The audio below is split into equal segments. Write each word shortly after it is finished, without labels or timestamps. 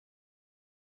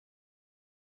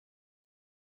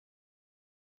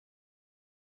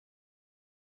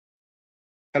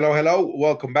Hello, hello.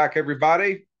 Welcome back,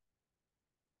 everybody.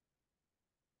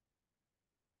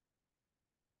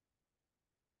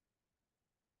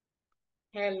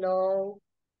 Hello.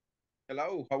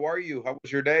 Hello, how are you? How was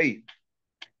your day?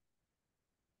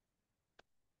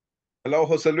 Hello,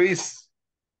 Jose Luis.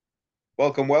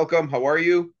 Welcome, welcome. How are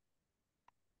you?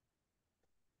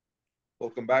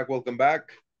 Welcome back, welcome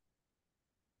back.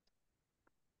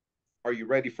 Are you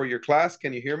ready for your class?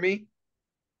 Can you hear me?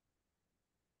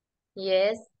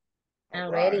 Yes, All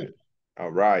I'm right. ready.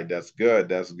 All right, that's good.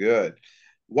 That's good.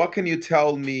 What can you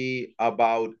tell me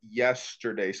about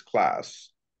yesterday's class?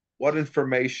 What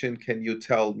information can you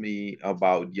tell me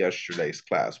about yesterday's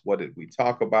class? What did we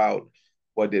talk about?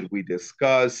 What did we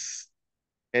discuss?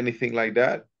 Anything like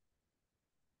that?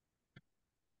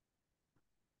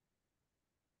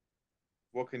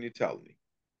 What can you tell me?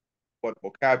 What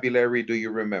vocabulary do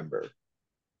you remember?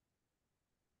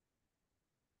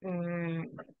 Mm,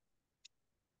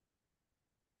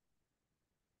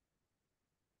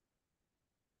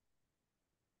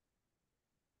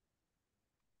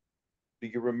 Do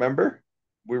you remember?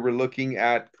 We were looking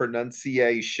at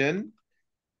pronunciation.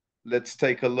 Let's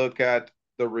take a look at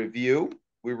the review.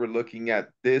 We were looking at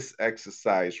this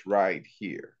exercise right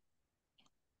here.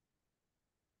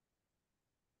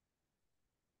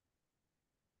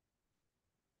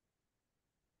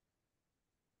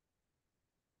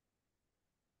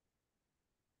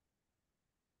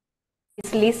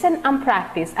 Listen and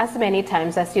practice as many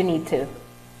times as you need to.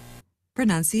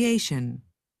 Pronunciation.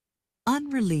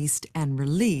 Unreleased and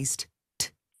released, t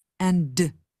and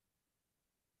d.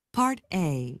 Part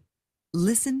A.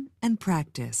 Listen and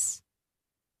practice.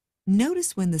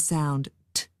 Notice when the sound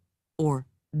t or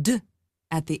d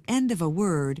at the end of a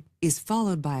word is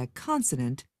followed by a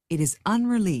consonant, it is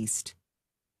unreleased.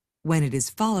 When it is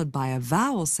followed by a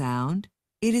vowel sound,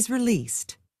 it is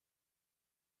released.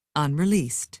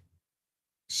 Unreleased.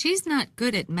 She's not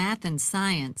good at math and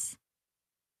science.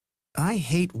 I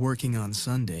hate working on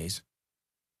Sundays.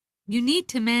 You need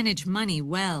to manage money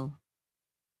well.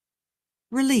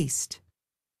 Released.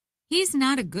 He's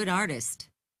not a good artist.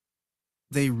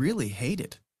 They really hate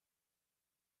it.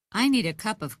 I need a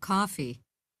cup of coffee.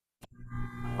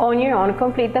 On your own,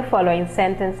 complete the following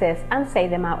sentences and say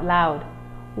them out loud.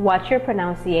 Watch your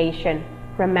pronunciation.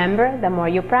 Remember, the more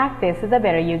you practice, the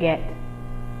better you get.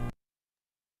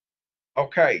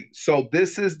 Okay, so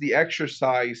this is the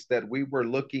exercise that we were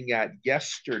looking at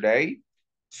yesterday.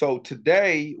 So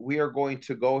today we are going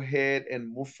to go ahead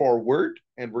and move forward,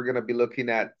 and we're going to be looking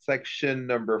at section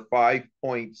number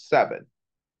 5.7.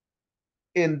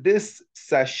 In this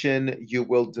session, you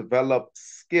will develop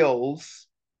skills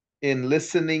in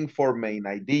listening for main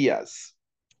ideas.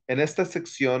 En esta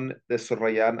sección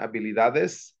desarrollan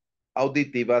habilidades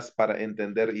auditivas para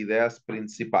entender ideas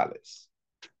principales.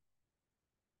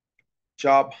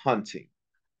 Job hunting.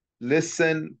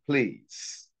 Listen,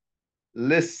 please.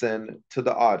 Listen to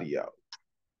the audio.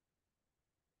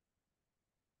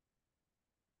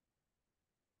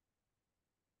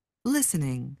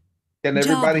 Listening. Can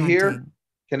Job everybody hear? hunting.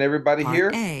 Can everybody Part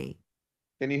hear? A.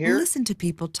 Can you hear? Listen to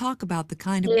people talk about the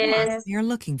kind of work yes, you're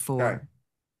looking for. Okay.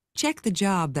 Check the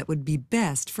job that would be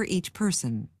best for each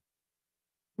person.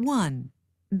 1.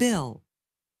 Bill.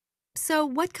 So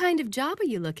what kind of job are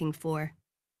you looking for?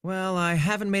 Well, I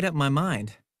haven't made up my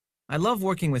mind. I love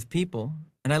working with people,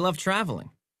 and I love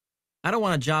traveling. I don't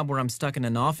want a job where I'm stuck in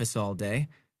an office all day.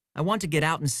 I want to get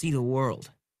out and see the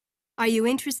world. Are you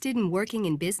interested in working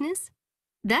in business?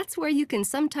 That's where you can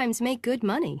sometimes make good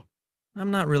money.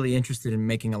 I'm not really interested in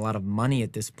making a lot of money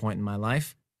at this point in my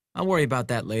life. I'll worry about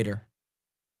that later.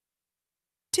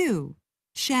 2.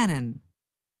 Shannon.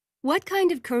 What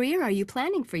kind of career are you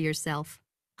planning for yourself?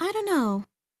 I don't know.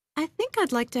 I think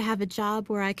I'd like to have a job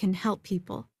where I can help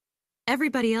people.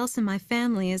 Everybody else in my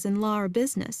family is in law or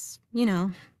business. You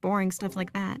know, boring stuff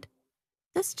like that.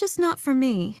 That's just not for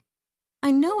me.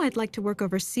 I know I'd like to work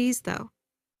overseas, though.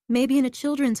 Maybe in a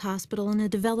children's hospital in a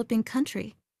developing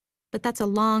country. But that's a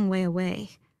long way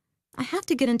away. I have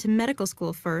to get into medical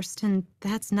school first, and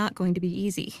that's not going to be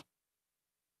easy.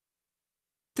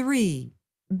 3.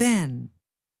 Ben.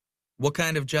 What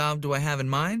kind of job do I have in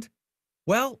mind?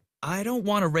 Well, I don't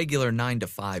want a regular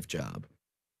 9-to-5 job.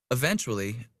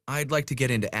 Eventually, I'd like to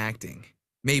get into acting,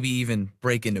 maybe even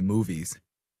break into movies.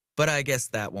 But I guess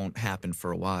that won't happen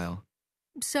for a while.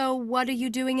 So what are you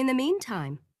doing in the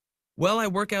meantime? Well, I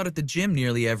work out at the gym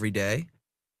nearly every day.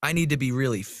 I need to be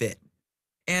really fit.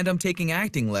 And I'm taking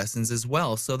acting lessons as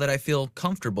well so that I feel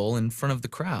comfortable in front of the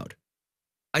crowd.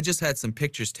 I just had some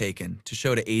pictures taken to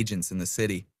show to agents in the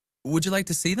city. Would you like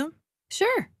to see them?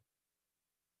 Sure.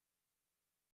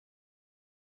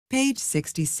 Page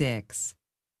 66.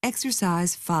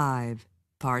 Exercise 5,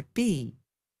 Part B.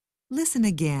 Listen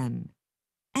again.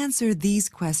 Answer these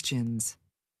questions.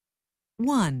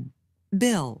 1.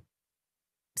 Bill.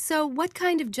 So what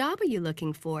kind of job are you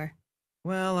looking for?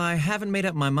 Well, I haven't made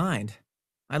up my mind.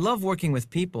 I love working with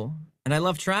people, and I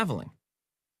love traveling.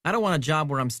 I don't want a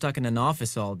job where I'm stuck in an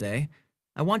office all day.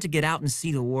 I want to get out and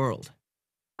see the world.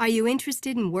 Are you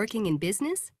interested in working in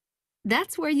business?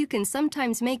 That's where you can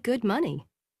sometimes make good money.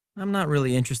 I'm not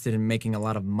really interested in making a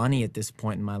lot of money at this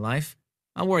point in my life.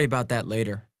 I'll worry about that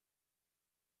later.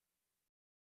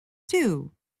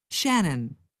 2.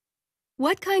 Shannon.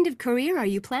 What kind of career are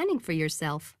you planning for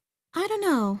yourself? I don't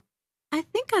know. I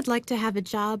think I'd like to have a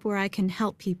job where I can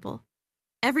help people.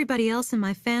 Everybody else in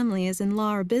my family is in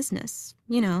law or business.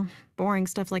 You know, boring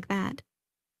stuff like that.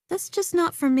 That's just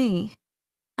not for me.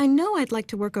 I know I'd like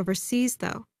to work overseas,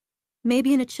 though.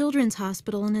 Maybe in a children's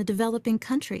hospital in a developing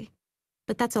country.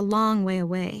 But that's a long way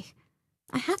away.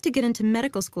 I have to get into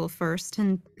medical school first,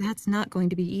 and that's not going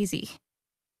to be easy.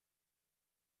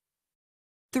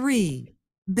 3.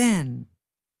 Ben.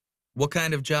 What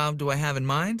kind of job do I have in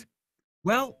mind?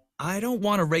 Well, I don't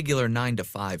want a regular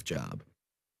 9-to-5 job.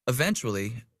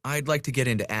 Eventually, I'd like to get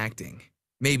into acting,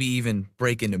 maybe even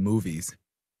break into movies.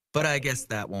 But I guess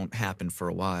that won't happen for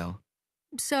a while.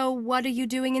 So what are you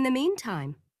doing in the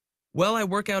meantime? Well, I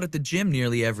work out at the gym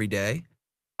nearly every day.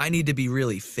 I need to be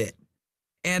really fit.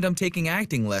 And I'm taking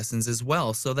acting lessons as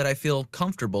well so that I feel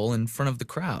comfortable in front of the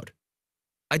crowd.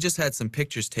 I just had some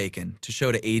pictures taken to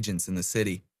show to agents in the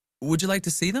city. Would you like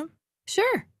to see them?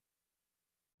 Sure.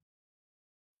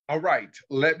 All right,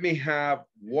 let me have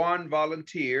one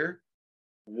volunteer.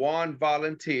 One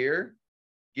volunteer.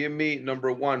 Give me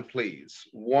number 1, please.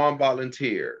 One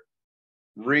volunteer.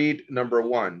 Read number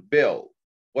 1. Bill,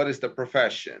 what is the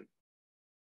profession?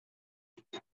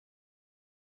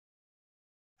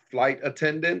 Flight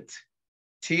attendant,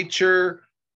 teacher,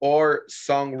 or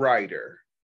songwriter?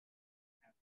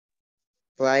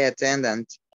 Flight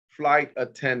attendant. Flight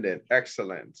attendant,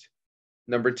 excellent.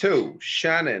 Number 2,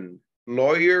 Shannon,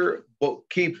 lawyer,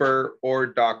 bookkeeper, or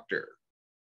doctor?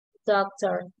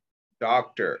 Doctor.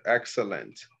 Doctor,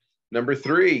 excellent. Number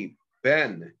 3,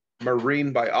 Ben,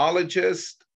 marine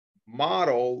biologist,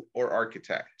 model, or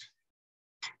architect?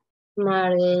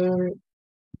 Marine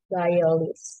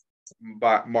biologist.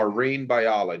 Marine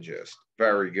biologist.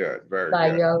 Very good, very good.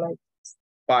 Biologist.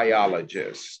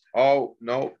 Biologist. Oh,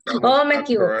 no. Oh, me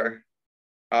equivoco.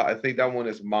 I think that one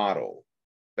is model.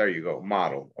 There you go,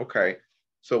 model. Okay.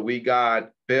 So we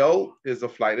got Bill is a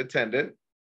flight attendant,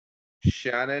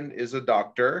 Shannon is a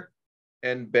doctor,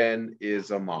 and Ben is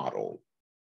a model.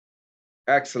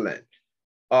 Excellent.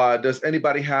 Does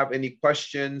anybody have any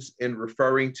questions in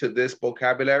referring to this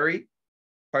vocabulary?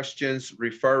 Questions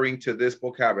referring to this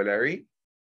vocabulary?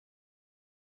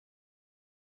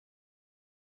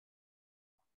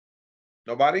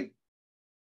 Nobody?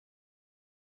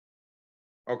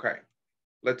 Okay,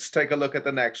 let's take a look at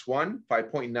the next one,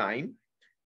 5.9.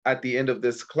 At the end of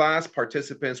this class,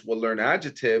 participants will learn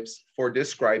adjectives for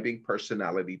describing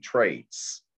personality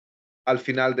traits. Al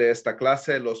final de esta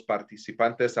clase, los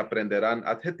participantes aprenderán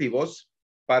adjetivos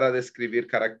para describir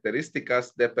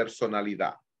características de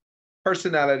personalidad.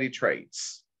 Personality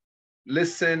traits.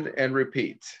 Listen and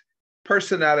repeat.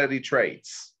 Personality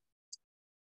traits.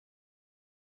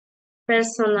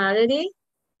 Personality.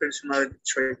 Personality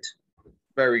trait.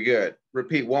 Very good.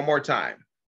 Repeat one more time.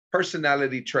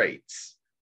 Personality traits.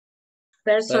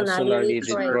 Personality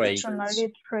traits.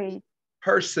 Personality trait.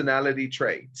 Personality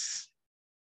traits.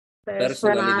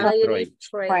 Personality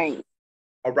traits.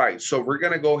 All right, so we're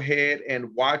gonna go ahead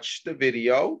and watch the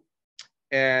video.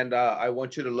 And I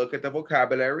want you to look at the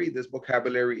vocabulary. This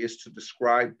vocabulary is to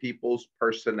describe people's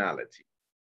personality.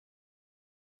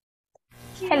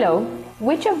 Hello,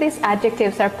 which of these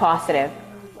adjectives are positive?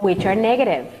 Which are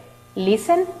negative?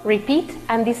 Listen, repeat,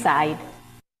 and decide.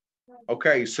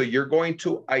 Okay, so you're going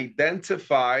to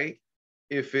identify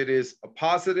if it is a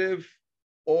positive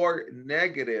or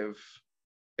negative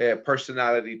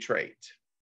personality trait.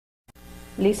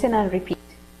 Listen and repeat.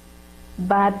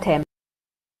 Bad temper.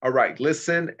 All right,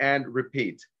 listen and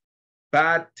repeat.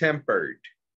 Bad-tempered.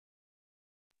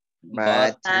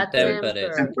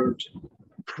 Bad-tempered.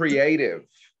 Creative.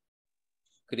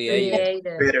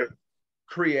 Creative.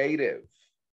 Creative.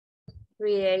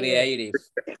 Creative.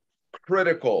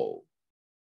 Critical.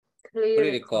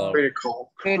 Critical.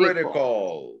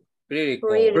 Critical.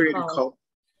 Critical.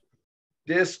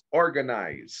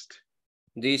 Disorganized.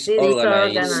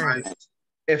 Disorganized.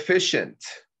 Efficient.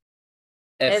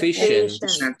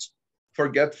 Efficient.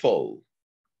 Forgetful.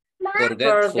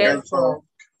 Forgetful.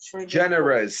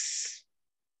 Generous.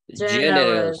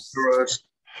 Generous.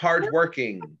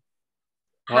 Hardworking.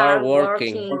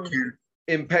 Hardworking.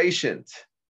 Impatient.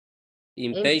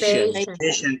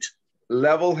 Patient.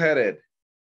 Level-headed.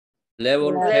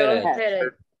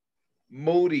 Level-headed.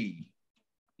 Moody.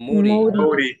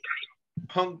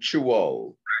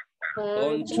 Punctual.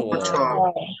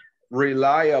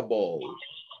 Reliable.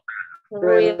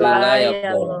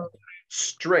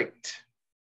 Strict.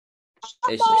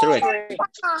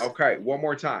 Okay, one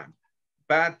more time.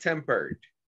 Bad-tempered.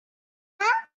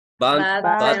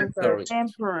 Bad-tempered.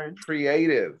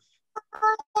 Creative.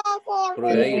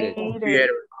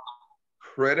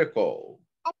 Critical.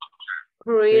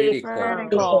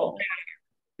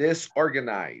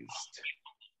 Disorganized.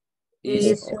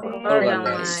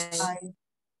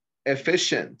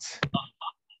 Efficient.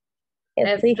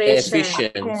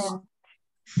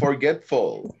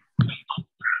 Forgetful.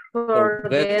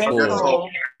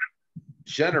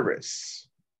 Generous.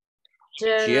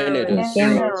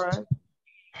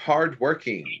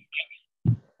 Hardworking.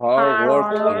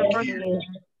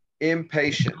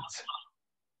 Impatient.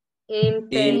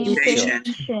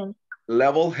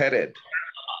 Level-headed.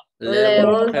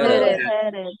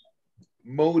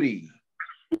 Moody.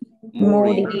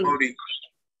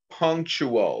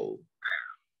 Punctual.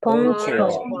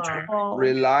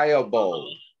 Reliable.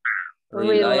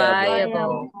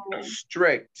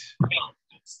 Strict.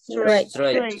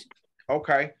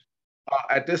 Okay.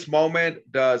 At this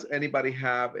moment, does anybody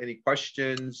have any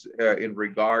questions in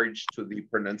regards to the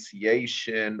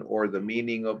pronunciation or the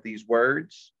meaning of these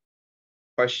words?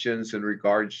 Questions in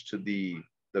regards to the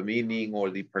meaning or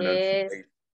the pronunciation?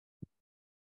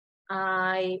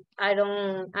 I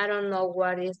don't know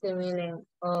what is the meaning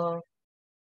of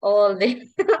all the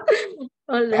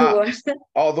words.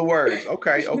 All the words.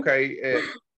 Okay, okay.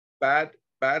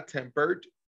 Bad-tempered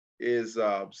is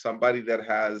somebody that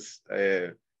has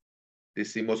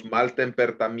decimos mal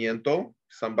temperamento,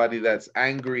 somebody that's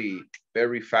angry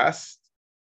very fast,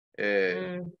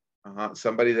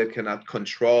 somebody that cannot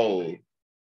control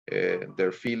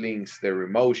their feelings, their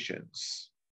emotions.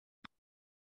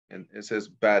 And it says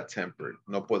bad-tempered,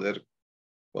 no poder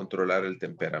controlar el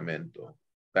temperamento.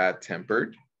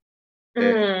 Bad-tempered.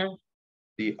 The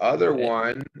other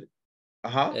one,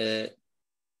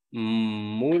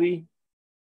 moody.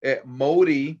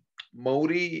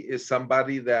 Moody is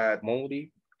somebody that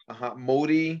moody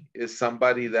is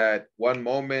somebody that one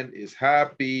moment is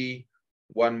happy,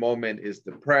 one moment is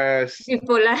depressed.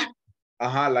 Bipolar.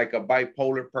 Like a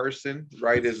bipolar person,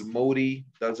 right? Is moody,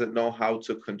 doesn't know how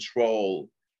to control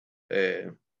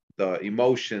the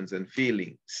emotions and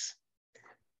feelings.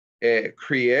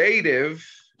 Creative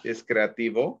is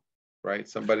creativo, right?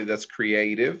 Somebody that's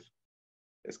creative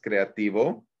is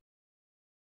creativo.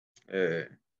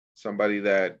 Somebody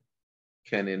that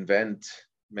can invent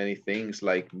many things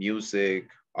like music,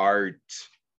 art,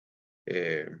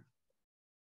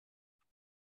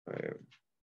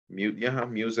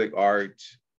 music, art,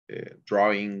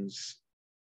 drawings.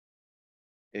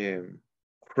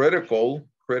 Critical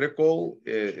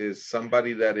is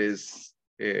somebody that is,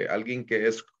 alguien que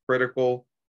es critical,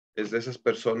 es de esas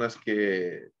personas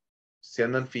que se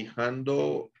andan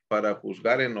fijando para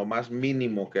juzgar en lo más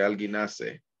mínimo que alguien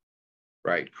hace.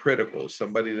 Right, critical,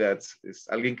 somebody that's is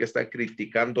alguien que está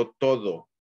criticando todo,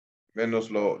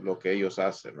 menos lo que ellos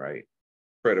hacen, right?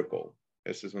 Critical,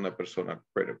 esa es una persona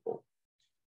critical.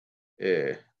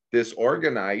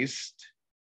 Disorganized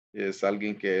es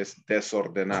alguien que es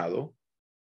desordenado,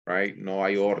 right? No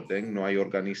hay orden, no hay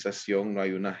organización, no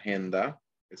hay una agenda.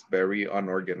 It's very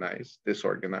unorganized,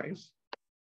 disorganized.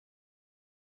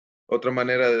 Otra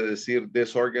manera de decir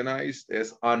disorganized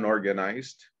es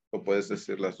unorganized. O puedes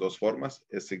decir las dos formas,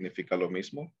 significa lo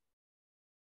mismo.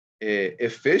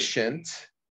 Efficient,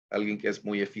 alguien que es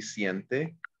muy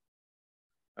eficiente.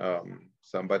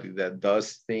 Somebody that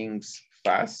does things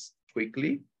fast,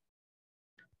 quickly,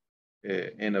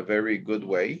 in a very good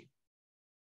way.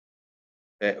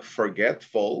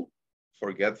 Forgetful,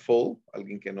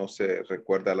 alguien que no se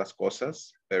recuerda las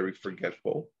cosas, very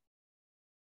forgetful.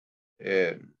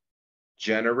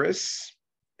 Generous,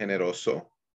 generoso.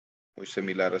 Muy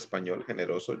similar a español,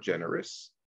 generoso,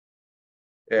 generous.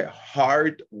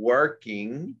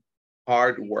 Hardworking,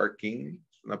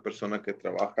 una persona que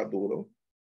trabaja duro,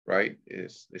 right?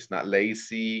 It's not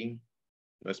lazy,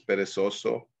 no es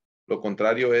perezoso. Lo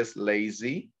contrario es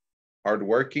lazy,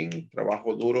 hardworking,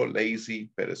 trabajo duro,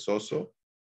 lazy, perezoso.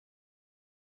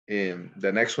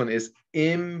 The next one is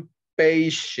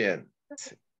impatient.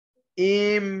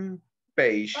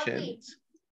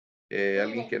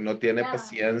 Alguien que no tiene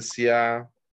paciencia,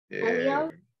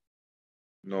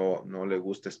 no le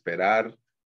gusta esperar,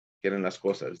 quieren las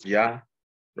cosas ya,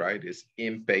 right? Is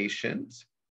impatient.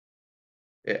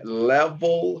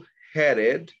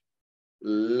 Level-headed,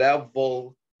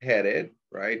 level-headed,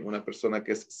 right? Una persona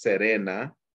que es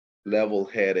serena,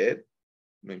 level-headed.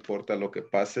 No importa lo que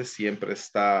pase, siempre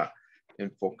está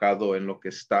enfocado en lo que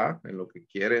está, en lo que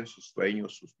quiere, en sus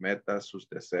sueños, sus metas, sus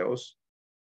deseos.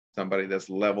 Somebody that's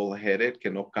level-headed, que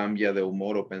no cambia de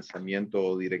humor o pensamiento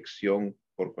o dirección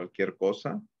por cualquier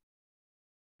cosa.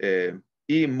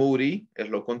 Y moody es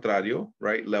lo contrario,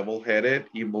 right? Level-headed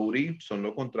y moody son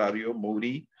lo contrario.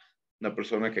 Moody, una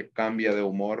persona que cambia de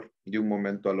humor de un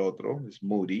momento al otro, es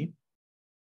moody.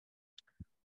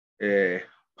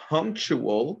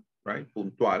 Punctual, right?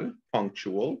 Puntual,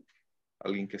 punctual.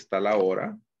 Alguien que está a la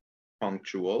hora,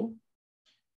 punctual.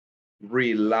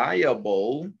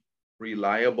 Reliable,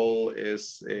 reliable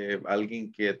es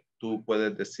alguien que tú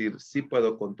puedes decir, sí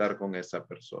puedo contar con esa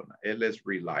persona. Él es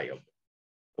reliable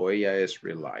o ella es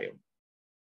reliable.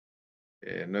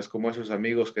 No es como esos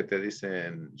amigos que te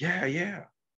dicen, yeah,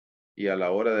 yeah. Y a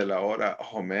la hora de la hora,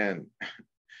 oh man,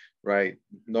 right?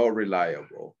 No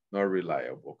reliable, no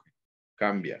reliable.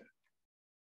 Cambia.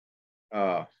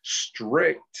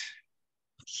 Strict,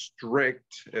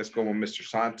 strict es como Mr.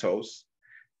 Santos.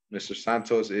 Mr.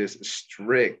 Santos is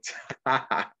strict.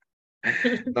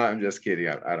 No, I'm just kidding.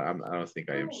 I don't think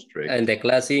I am strict. And the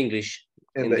class English.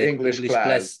 In the English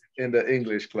class. In the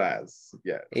English class,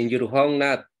 yes. In your home,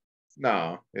 not.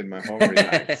 No, in my home,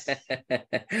 relax.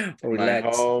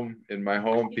 Relax. In my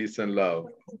home, peace and love.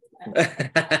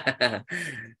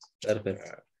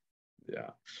 Perfect. Yeah.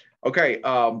 Okay,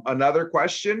 another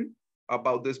question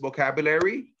about this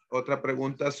vocabulary. Otra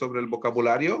pregunta sobre el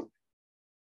vocabulario.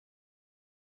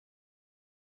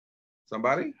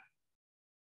 Somebody?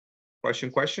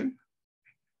 Question?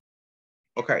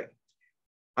 Okay.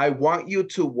 I want you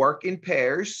to work in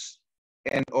pairs,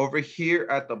 and over here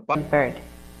at the bottom,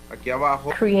 aquí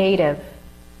abajo, creative.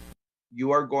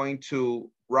 You are going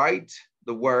to write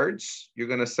the words. You're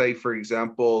going to say, for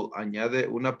example,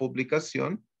 añade una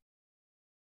publicación,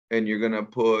 and you're going to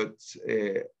put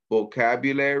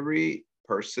vocabulary,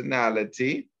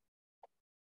 personality,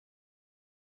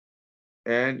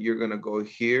 and you're going to go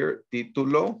here,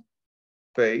 título,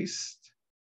 paste.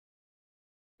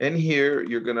 And here,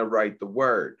 you're going to write the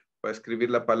word. Va a escribir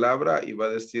la palabra y va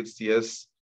a decir si es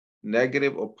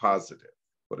negative o positive.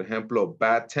 Por ejemplo,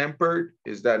 bad-tempered,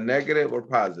 is that negative or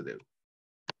positive?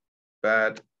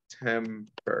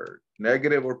 Bad-tempered,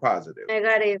 negative or positive?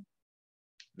 Negative.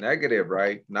 Negative,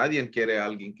 right? Nadie quiere a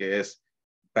alguien que es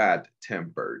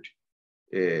bad-tempered.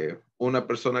 Una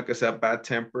persona que sea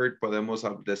bad-tempered, podemos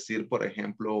decir, por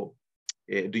ejemplo,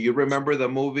 do you remember the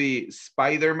movie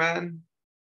Spider-Man?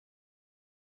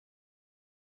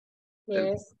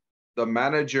 Yes. The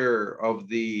manager of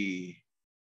the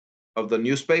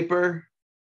newspaper.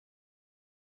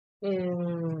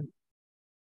 Mm.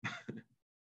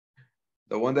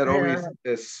 The one that always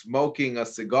is smoking a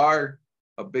cigar,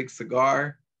 a big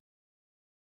cigar.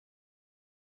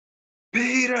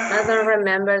 Peter. I don't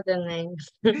remember the name.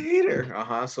 Peter.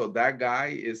 So that guy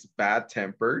is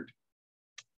bad-tempered.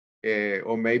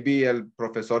 Or maybe el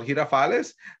profesor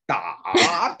Girafales.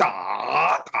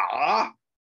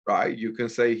 Right? You can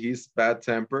say he's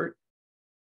bad-tempered.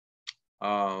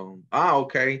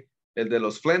 Okay. El de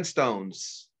los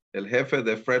Flintstones. El jefe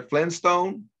de Fred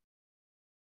Flintstone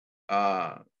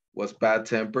was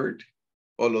bad-tempered.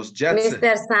 O los Jetsons.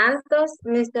 Mr. Santos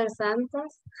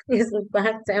is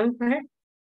bad-tempered.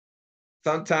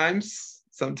 Sometimes.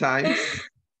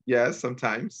 Yes,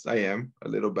 sometimes I am a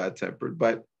little bad-tempered,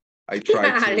 but I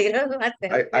try to.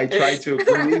 I try to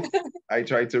breathe. I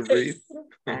try to breathe.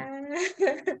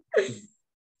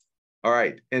 All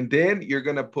right, and then you're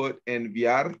gonna put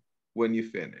enviar when you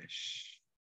finish.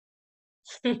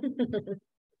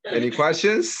 Any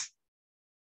questions?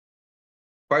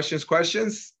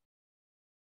 Questions?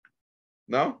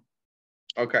 No?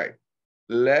 Okay.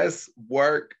 Let's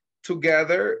work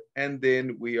together and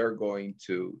then we are going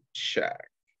to check.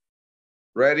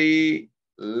 Ready?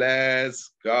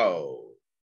 Let's go.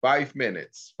 5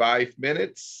 minutes,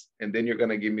 and then you're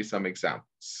gonna give me some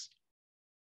examples.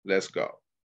 Let's go.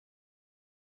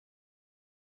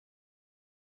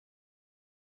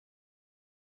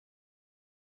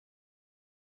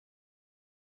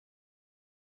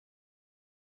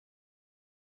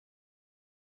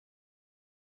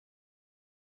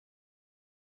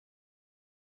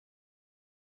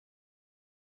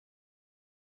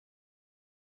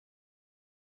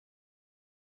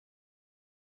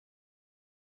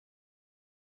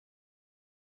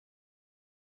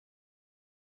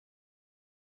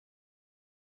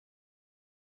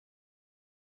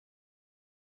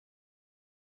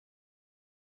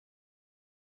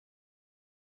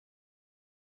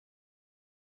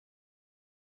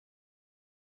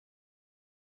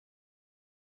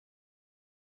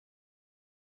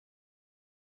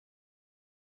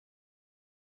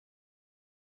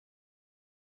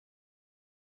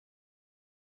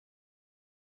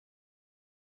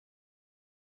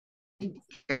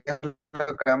 ¿Qué es lo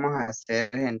que vamos a hacer,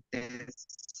 gente?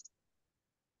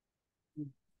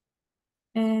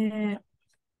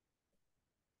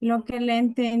 Lo que le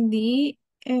entendí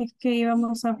es que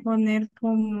íbamos a poner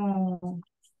como...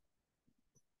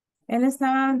 Él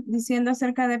estaba diciendo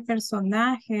acerca de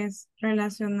personajes,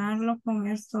 relacionarlo con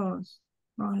estos,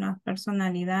 con las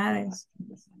personalidades.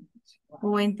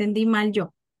 ¿O entendí mal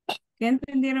yo? ¿Qué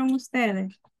entendieron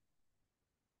ustedes?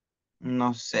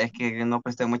 No sé, es que no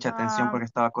presté mucha atención porque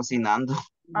estaba cocinando.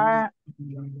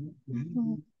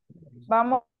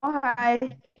 Vamos a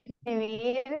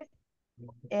escribir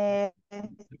eh,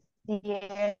 si,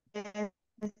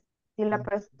 si la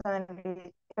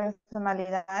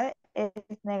personalidad es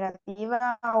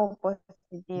negativa o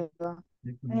positiva.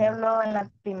 Por ejemplo, en la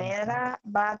primera,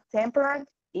 bad tempered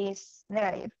is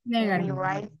negative. Negative. We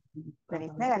write that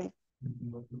is negative.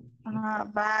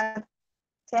 Bad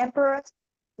tempered,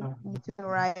 you to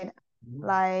write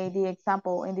like the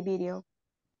example in the video.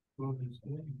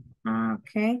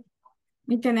 Ok.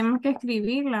 Y tenemos que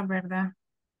escribirla, ¿verdad?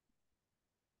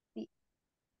 Sí.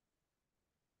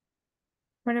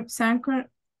 For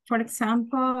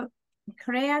example,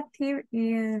 creative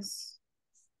is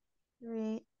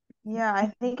Yeah, I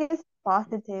think it's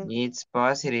positive. It's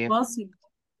positive. positive.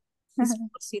 It's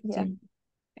positive.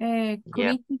 Yep.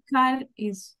 Critical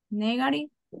is negative.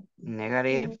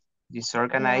 Negative.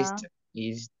 Disorganized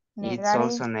is it's Negative.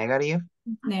 also negative.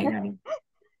 Negative.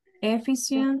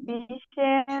 Efficient.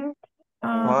 Efficient.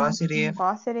 Positive.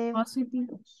 Positive. Positive.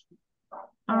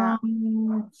 Yeah.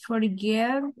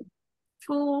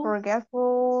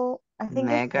 Forgetful. I think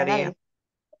Negative.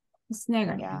 It's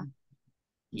negative. Yeah.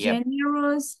 Yep.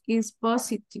 Generous is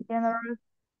positive. Generous.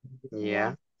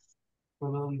 Yeah.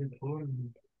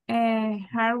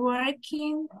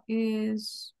 Hardworking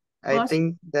is I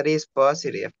think that is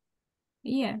positive.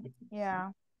 yeah. Yeah.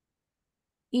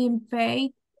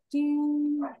 Impatient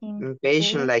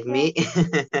Impatient like me.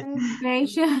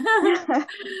 Impatient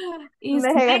is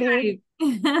Negative.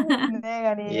 negative.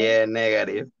 Negative. Yeah,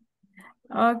 negative.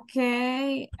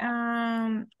 Okay.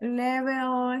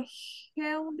 Level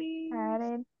healthy.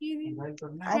 I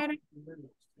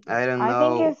don't I think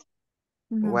know it's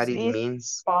what it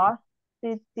means.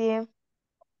 positive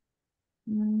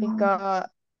because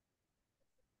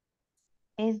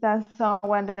is that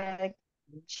someone that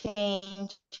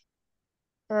change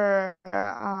her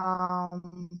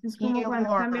Es como cuando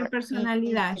cambia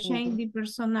personalidad, change the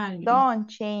personality. Don't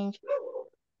change.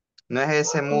 No es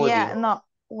ese Moody. Yeah, no.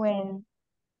 When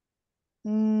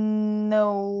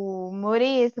no,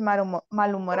 Moody es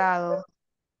malhumorado.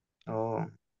 Oh.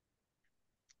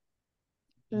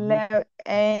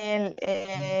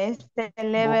 Este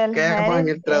level Busquemos en headed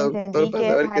el traductor para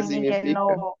saber qué significa.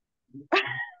 no.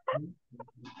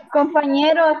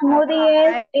 Compañeros,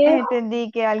 Moody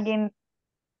Entendí que alguien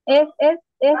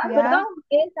perdón,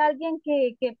 es alguien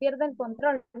que pierde el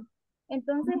control.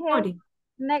 Entonces Moody. es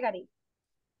negative.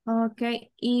 Ok,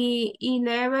 y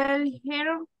level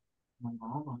hero.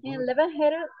 El level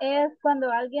header es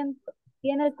cuando alguien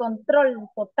tiene el control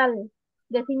total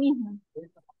de sí mismo.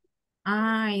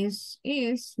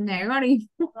 Is negative.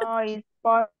 No, it's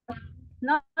positive.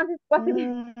 No, es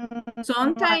positive.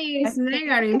 Sometimes it's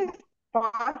negative.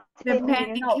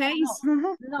 Depending case.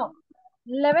 No.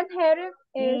 Level header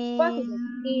es positive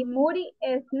y Moody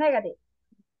es negative.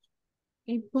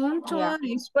 Y punctual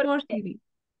is positive.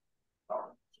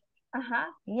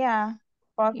 Ajá. Yeah,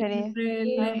 positive.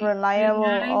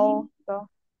 Reliable. Also.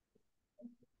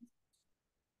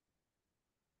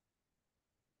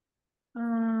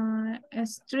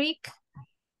 Strict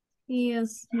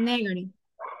is negative.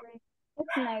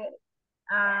 It's negative.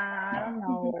 I don't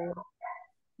know.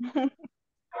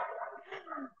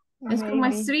 Es como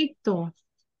estricto.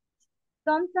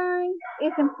 Sometimes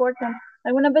it's important.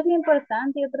 Algunas veces es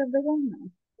importante y otras veces no.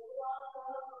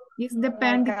 It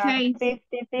depends the case.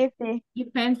 50-50.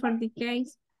 Depends for the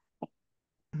case.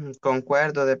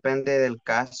 Concuerdo, depende del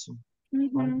caso.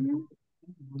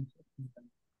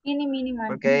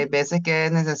 Porque hay veces que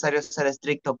es necesario ser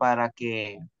estricto para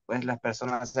que pues las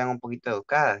personas sean un poquito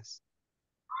educadas.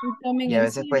 Y a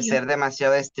veces pues ser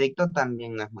demasiado estricto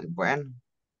también no es muy bueno.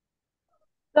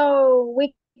 So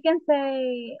we can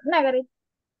say negative.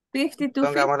 50 to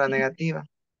Pongamos 50. la negativa.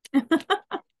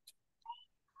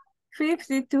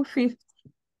 50 to 50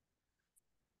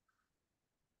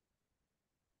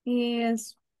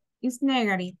 is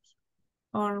negative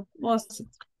or positive.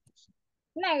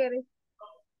 Negative.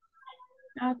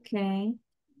 Okay.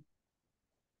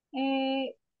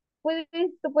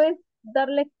 Tú puedes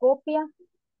darle copia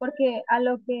porque a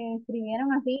lo que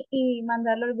escribieron así y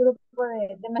mandarlo al grupo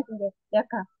de Messenger de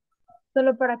acá.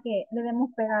 Solo para que le demos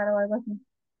pegar o algo así.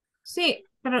 Sí,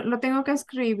 pero lo tengo que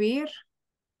escribir.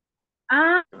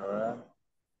 Ah,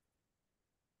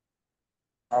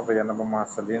 Ah, pues ya nos vamos a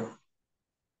salir.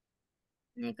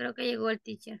 Creo que llegó el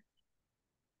teacher.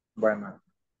 Bueno.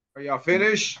 Are y'all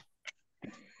finished?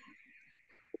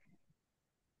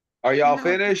 Are y'all No,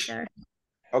 finished? teacher.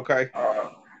 Okay.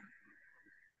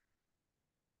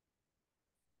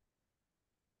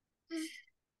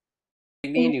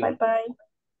 Bye-bye.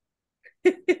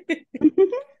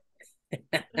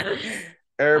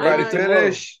 Everybody Maybe tomorrow.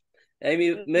 finished?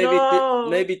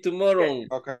 Maybe tomorrow.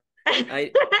 Okay.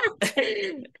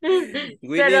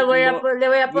 We Se need lo voy a, more, le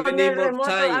voy a we need poner more remoto.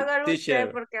 time, Hágalo usted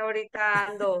teacher. porque ahorita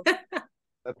ando,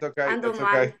 That's okay. ando That's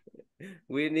mal. okay.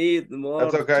 We need more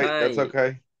That's okay. time. That's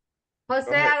okay.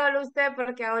 José, hágalo usted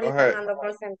porque ahorita no ando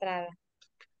concentrada.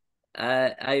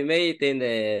 I made in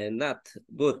the not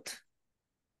good.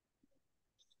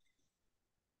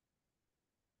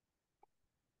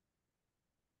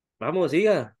 Vamos,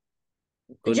 siga.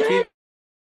 Continue.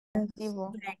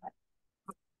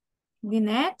 The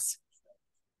next.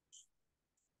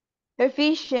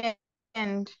 Efficient.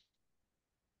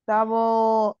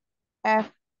 Double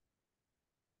F.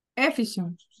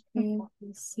 Efficient.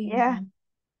 Yeah.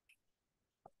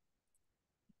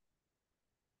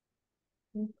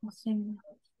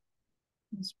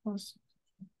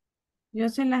 Yo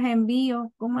se las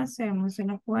envío. ¿Cómo hacemos? Se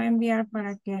las puedo enviar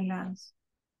para que las...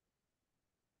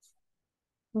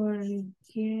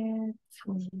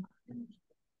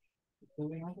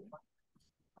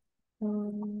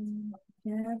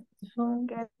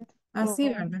 Así,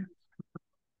 ¿verdad?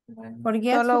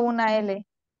 Solo una L.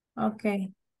 Ok.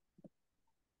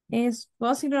 ¿Es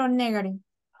posible o negative?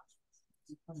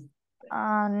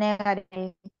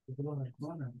 Negative.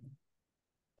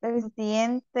 El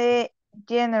siguiente,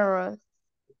 generous.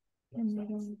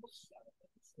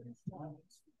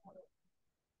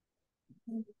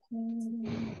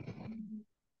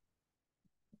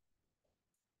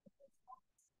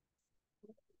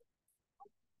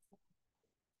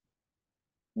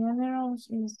 Generous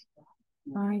is...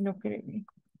 Ay, no creo.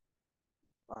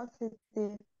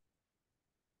 Positive.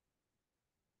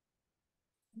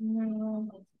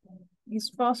 No, it's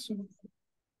possible.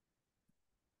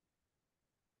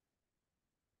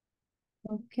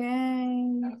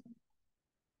 Okay.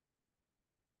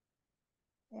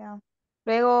 Yeah.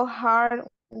 Luego, hard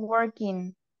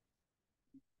working.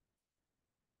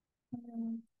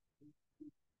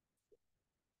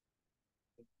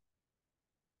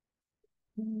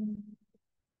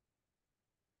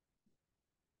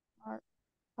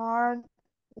 Hard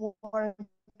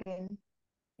working.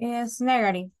 It's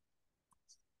negative.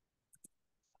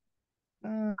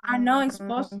 No, it's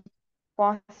positive.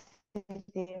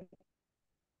 Positive.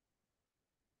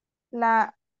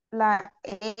 La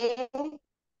E.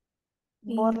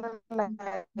 Borra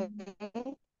la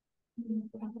E.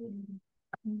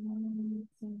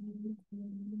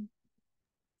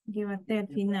 Llévate al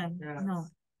final. No.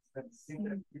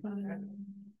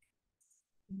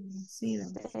 Sí,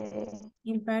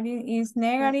 imperative is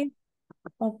negative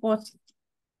or positive?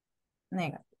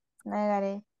 Negative.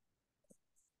 Negative.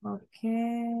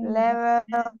 Okay. Level.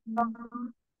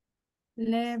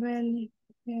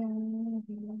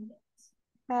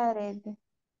 Added.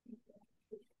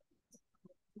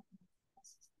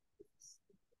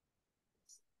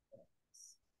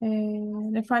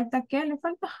 ¿Le falta qué? ¿Le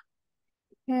falta?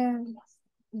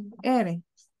 R,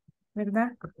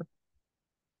 ¿verdad?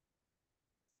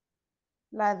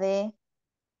 La D.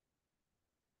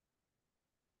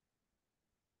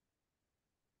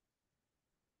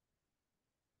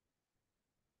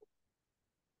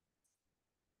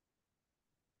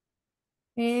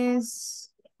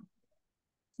 Es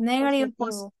negative.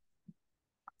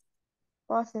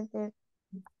 Positive.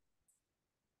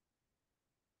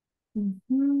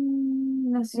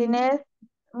 Linet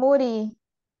Moody.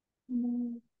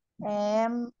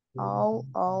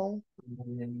 M-O-O.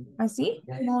 ¿Así?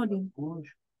 Moody.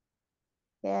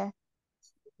 Yeah.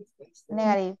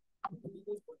 Negative.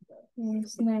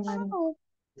 Es negative.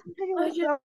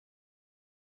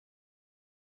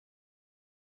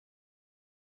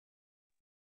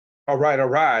 All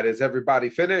right. Is everybody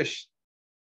finished?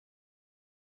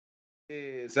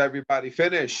 Is everybody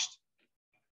finished?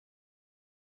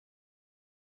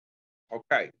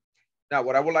 Okay. Now,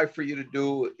 what I would like for you to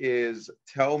do is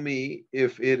tell me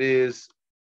if it is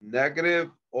negative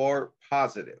or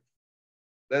positive.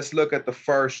 Let's look at the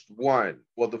first one.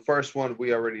 Well, the first one,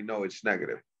 we already know it's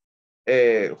negative.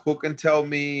 Who can tell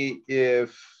me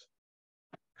if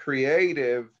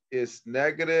creative is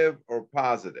negative or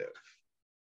positive?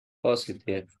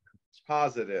 Positive.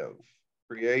 Positive.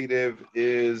 Creative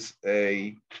is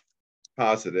a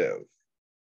positive.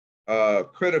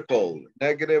 Critical,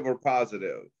 negative or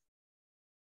positive?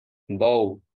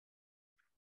 Both.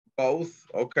 Both.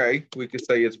 Okay, we could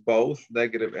say it's both,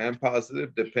 negative and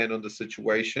positive, depend on the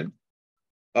situation.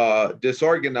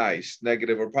 Disorganized,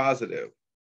 negative or positive?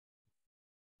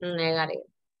 Negative.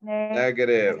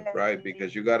 Negative, right?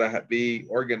 Because you gotta be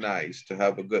organized to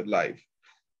have a good life.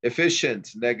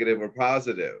 Efficient, negative or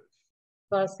positive?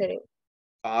 Positive.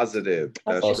 Positive,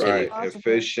 that's Positive. right.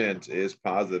 Efficient is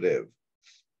positive.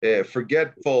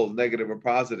 Forgetful, negative or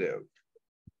positive?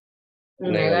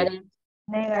 Negative.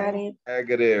 Negative.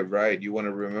 Negative, right? You want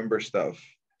to remember stuff.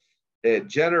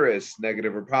 Generous,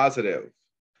 negative or positive?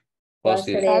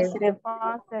 Positive. Positive.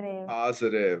 Positive.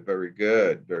 Positive, very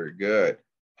good, very good.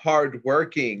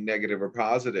 Hardworking, negative or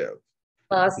positive?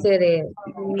 Positive.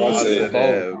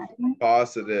 Positive,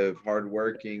 positive.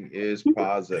 Hardworking is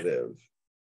positive.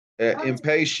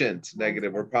 Impatient,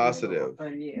 negative or positive?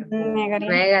 Negative.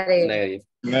 Negative.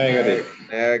 Negative.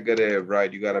 Negative,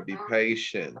 right? You got to be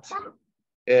patient.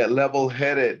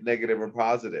 Level-headed, negative or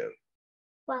positive?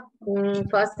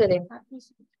 Positive.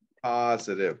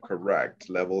 Positive,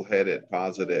 correct. Level-headed,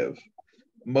 positive.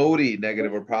 Moody,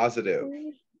 negative or positive?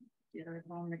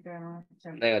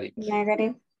 Negative.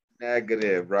 Negative.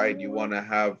 Negative, right? You want to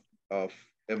have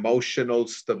emotional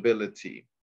stability.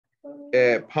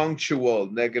 Punctual,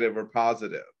 negative or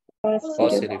positive?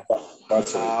 Positive.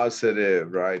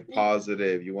 Positive, right?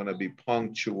 Positive. You want to be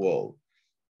punctual.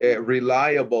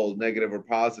 Reliable, negative or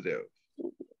positive?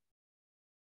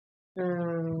 I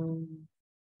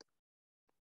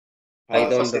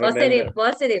don't remember. Positive.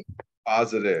 Positive.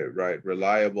 Positive, right?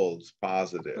 Reliable is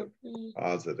positive.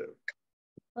 Positive.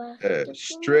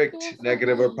 Strict,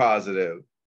 negative or positive?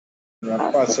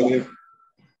 Positive.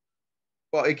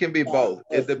 Well, it can be both.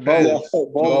 It depends.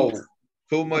 Both.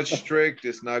 Too much strict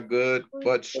is not good,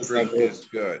 but strict is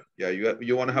good. Yeah,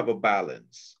 you want to have a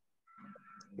balance.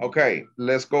 Okay,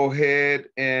 let's go ahead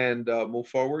and move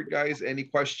forward, guys. Any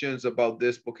questions about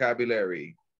this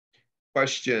vocabulary?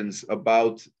 Questions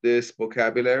about this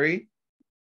vocabulary?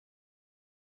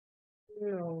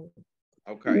 No.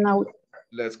 Okay. No.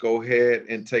 Let's go ahead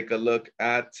and take a look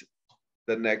at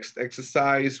the next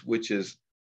exercise, which is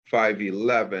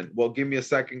 511. Well, give me a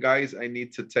second, guys. I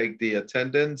need to take the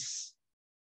attendance.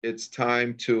 It's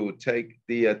time to take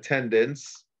the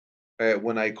attendance.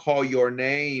 When I call your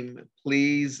name,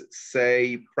 please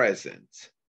say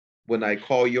present. When I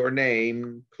call your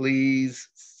name, please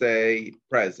say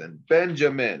present.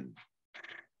 Benjamin.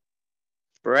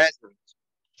 Present.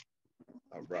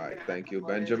 All right, thank you,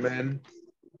 Benjamin.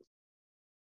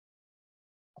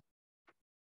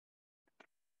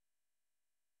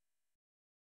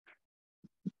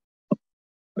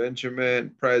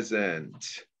 Benjamin,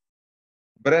 present.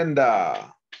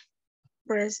 Brenda.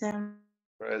 Present.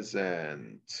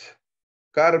 Present.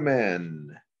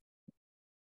 Carmen.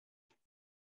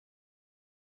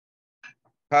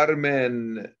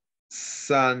 Carmen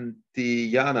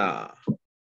Santillana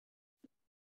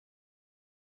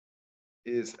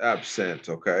is absent,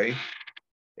 okay.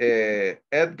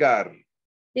 Edgar.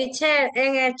 Teacher,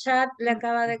 en el chat le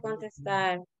acaba de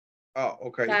contestar. Oh,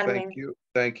 okay, Carmen. thank you.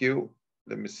 Thank you.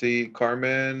 Let me see,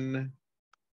 Carmen.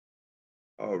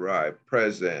 All right,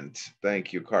 present.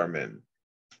 Thank you, Carmen.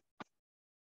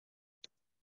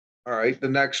 All right, the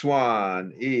next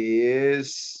one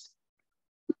is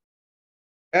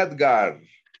Edgar.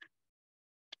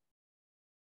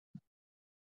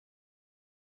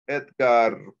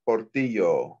 Edgar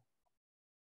Portillo.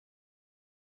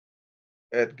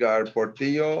 Edgar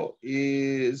Portillo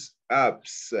is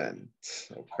absent,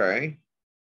 okay.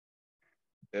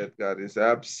 Edgar is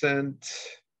absent.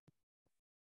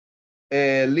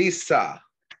 Elisa.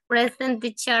 Present,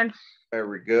 teacher.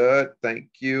 Very good. Thank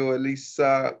you,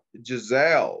 Elisa.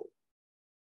 Giselle.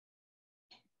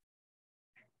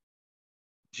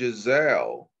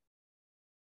 Giselle.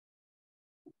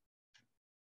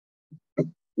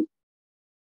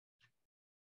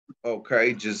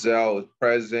 Okay, Giselle is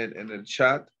present in the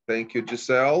chat. Thank you,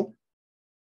 Giselle.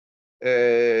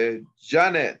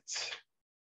 Janet.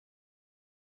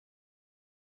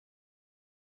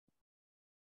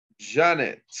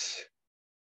 Janet.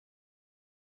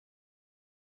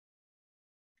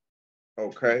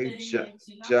 Okay,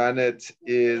 Janet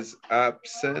is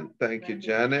absent. Thank you,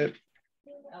 Janet.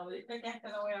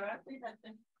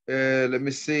 Let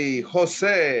me see.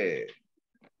 Jose.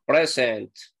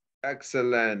 Present.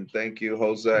 Excellent. Thank you,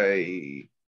 Jose.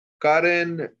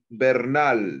 Karen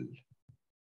Bernal.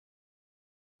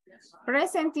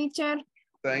 Present, teacher.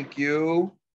 Thank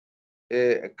you.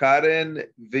 Karen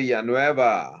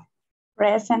Villanueva.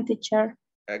 Present, teacher.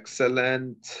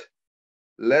 Excellent.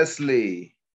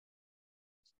 Leslie.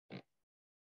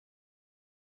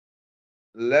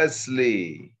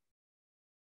 Leslie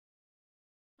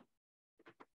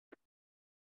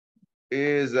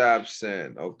is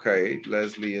absent. Okay,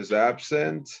 Leslie is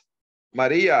absent.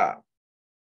 Maria.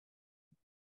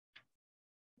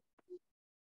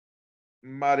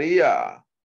 Maria.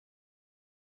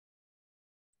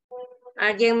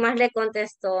 Alguien más le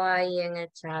contestó ahí en el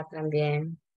chat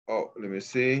también. Oh, let me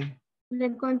see.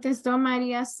 Le contestó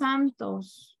María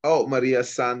Santos. Oh, Maria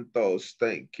Santos.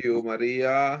 Thank you,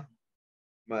 Maria.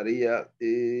 Maria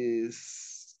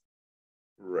is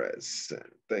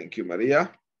present. Thank you,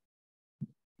 Maria.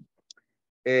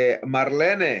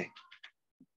 Marlene.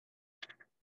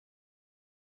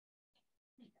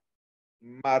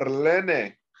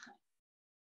 Marlene.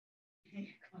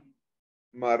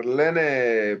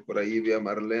 Marlene. Por ahí vi a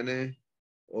Marlene.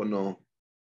 ¿O no?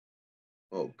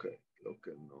 Ok, lo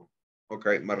que no.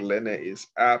 Okay, Marlene is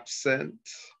absent.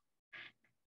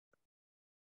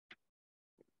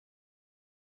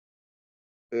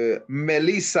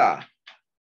 Melissa.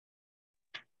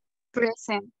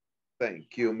 Present.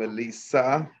 Thank you,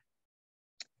 Melissa.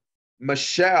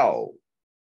 Michelle.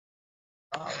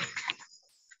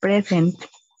 Present.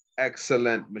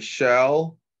 Excellent,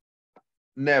 Michelle.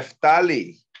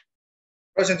 Neftali.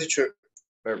 Present, teacher.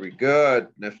 Very good,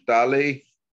 Neftali.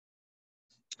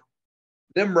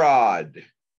 Nimrod.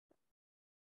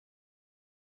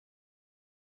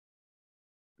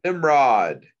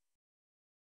 Nimrod.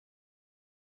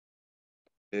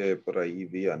 Por ahí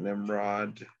vi a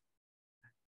Nimrod.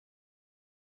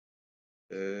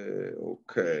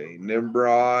 Okay,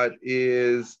 Nimrod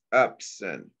is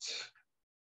absent.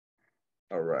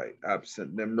 All right,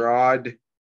 absent Nimrod.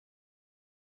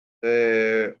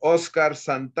 Oscar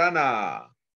Santana.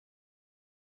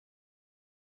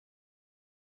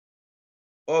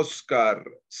 Oscar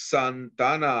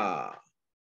Santana.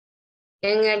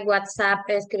 En el WhatsApp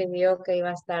escribió que iba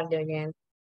a estar de oyente.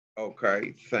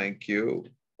 Okay, thank you,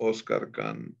 Oscar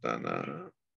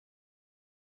Santana.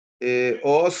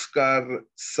 Oscar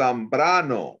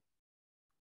Zambrano.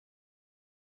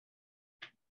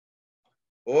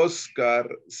 Oscar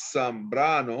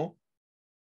Zambrano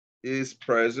is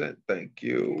present. Thank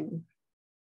you.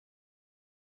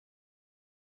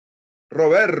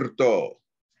 Roberto.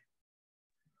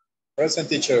 Present,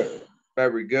 teacher.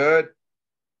 Very good.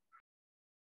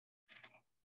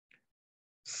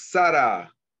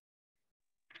 Sara.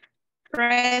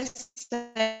 Present.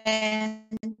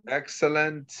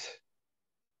 Excellent.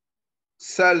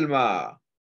 Selma.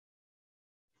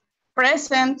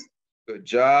 Present. Good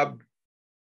job.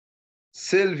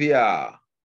 Sylvia.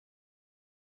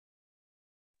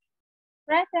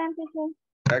 Present, teacher.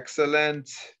 Excellent.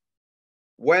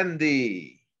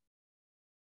 Wendy.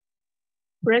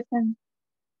 Present.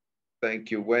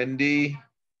 Thank you, Wendy.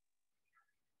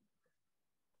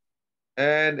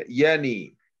 And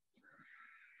Yenny.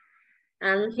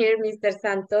 I'm here, Mr.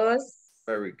 Santos.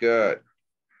 Very good.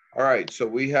 All right, so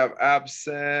we have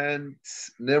absent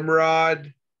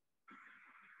Nimrod,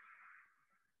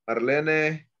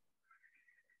 Marlene,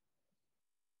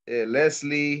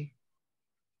 Leslie,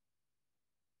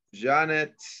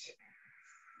 Janet,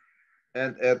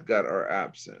 and Edgar are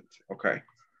absent. Okay.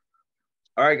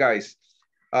 All right, guys.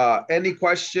 Any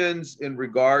questions in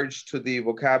regards to the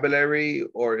vocabulary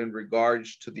or in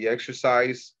regards to the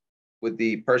exercise with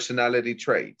the personality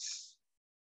traits?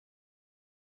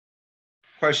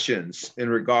 Questions in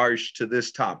regards to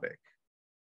this topic?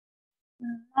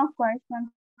 No question,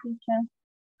 teacher.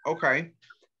 Okay.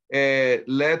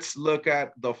 Let's look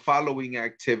at the following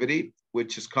activity,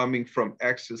 which is coming from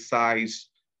exercise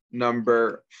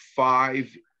number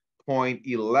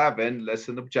 5.11,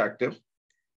 lesson objective.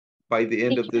 By the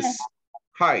end of this,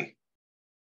 hi.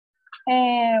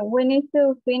 We need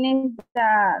to finish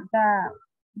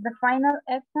the final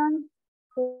exam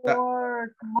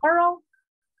for tomorrow.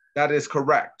 That is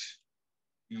correct.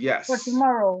 Yes. For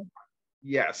tomorrow.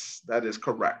 Yes, that is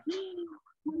correct.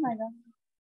 Oh my God.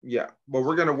 Yeah, but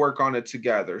we're gonna work on it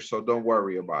together, so don't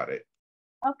worry about it.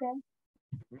 Okay.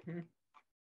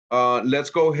 Let's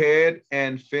go ahead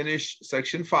and finish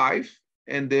section 5,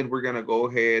 and then we're gonna go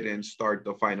ahead and start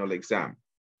the final exam.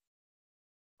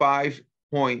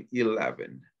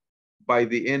 5.11. By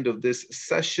the end of this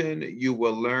session, you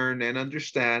will learn and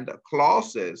understand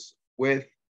clauses with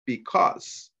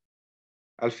because.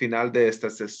 Al final de esta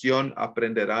sesión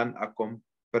aprenderán a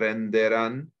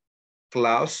comprenderán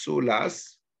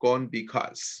cláusulas con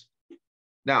because.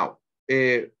 Now,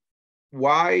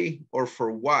 why or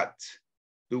for what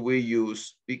do we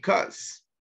use because?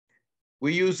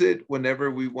 We use it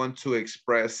whenever we want to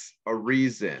express a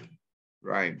reason,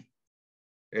 right?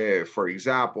 For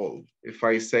example, if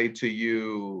I say to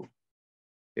you,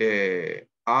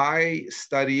 I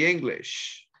study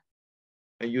English,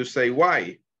 and you say,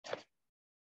 why?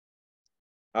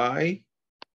 I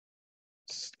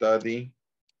study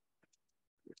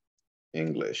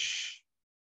English.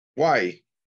 Why?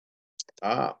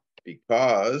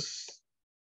 Because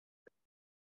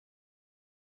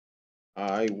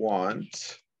I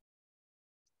want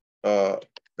a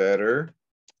better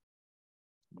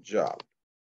job.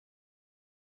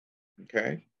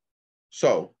 Okay,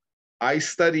 so I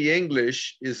study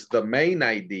English is the main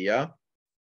idea.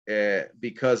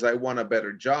 Because I want a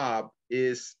better job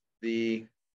is the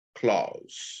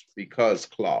clause, because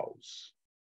clause.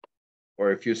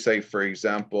 Or if you say, for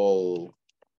example,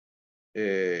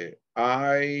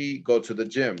 I go to the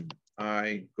gym.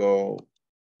 I go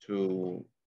to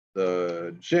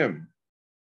the gym.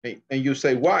 And you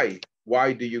say, why?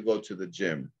 Why do you go to the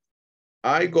gym?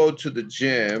 I go to the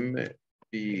gym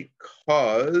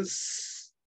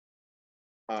because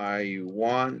I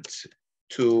want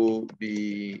to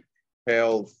be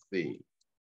healthy,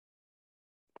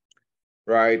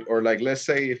 right? Or like, let's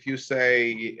say if you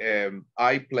say,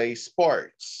 I play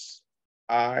sports.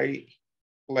 I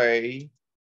play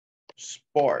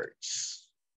sports,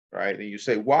 right? And you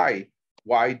say, why?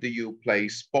 Why do you play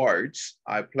sports?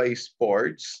 I play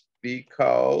sports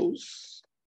because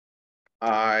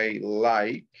I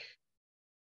like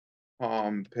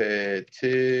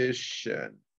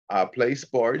competition. I play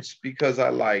sports because I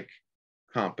like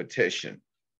competition.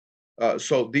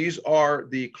 So these are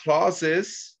the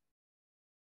clauses.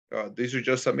 These are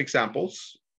just some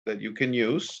examples that you can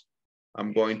use.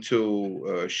 I'm going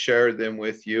to share them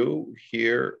with you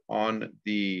here on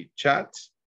the chat.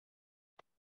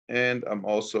 And I'm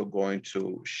also going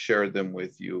to share them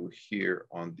with you here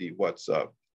on the WhatsApp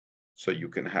so you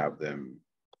can have them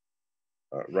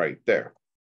right there.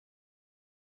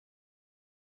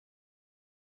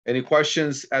 Any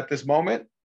questions at this moment?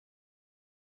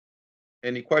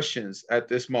 Any questions at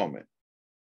this moment?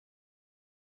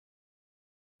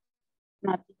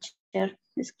 No, teacher.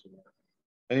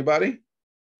 Anybody?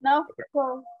 No.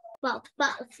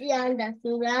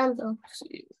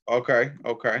 Okay,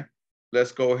 okay.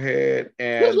 Let's go ahead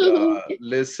and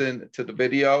listen to the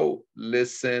video.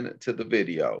 Listen to the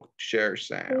video. Share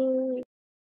sound.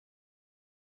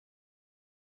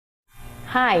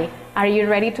 Hi, are you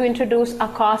ready to introduce a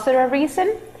cause or a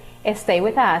reason? Stay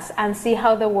with us and see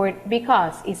how the word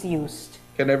because is used.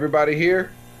 Can everybody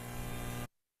hear?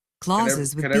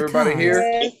 Clauses with can everybody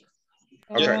hear?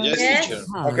 because. Okay. Yes, teacher.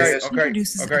 Okay,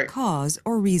 Introduces a cause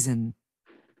or reason.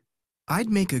 I'd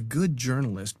make a good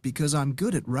journalist because I'm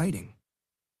good at writing.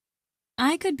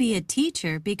 I could be a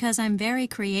teacher because I'm very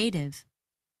creative.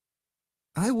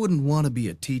 I wouldn't want to be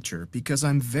a teacher because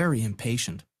I'm very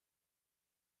impatient.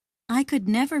 I could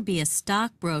never be a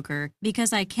stockbroker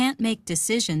because I can't make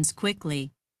decisions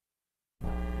quickly.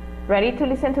 Ready to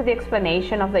listen to the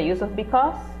explanation of the use of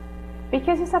because?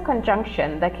 Because is a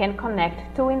conjunction that can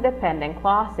connect two independent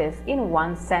clauses in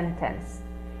one sentence.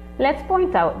 Let's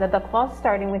point out that the clause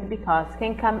starting with because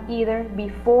can come either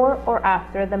before or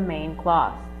after the main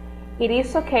clause. It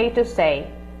is okay to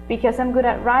say, because I'm good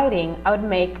at writing, I would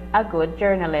make a good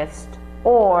journalist,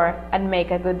 or I'd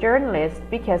make a good journalist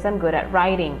because I'm good at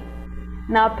writing.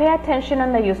 Now pay attention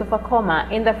on the use of a comma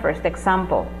in the first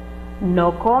example.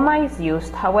 No comma is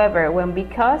used, however, when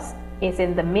because is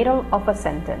in the middle of a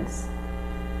sentence.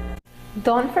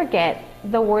 Don't forget,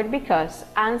 the word because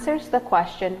answers the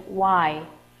question why.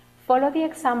 Follow the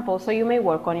example so you may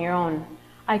work on your own.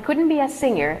 I couldn't be a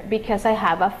singer because I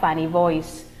have a funny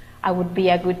voice. I would be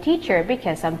a good teacher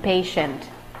because I'm patient.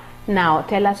 Now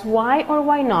tell us why or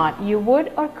why not you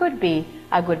would or could be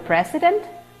a good president,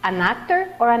 an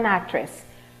actor, or an actress.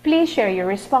 Please share your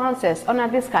responses on our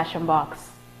discussion box.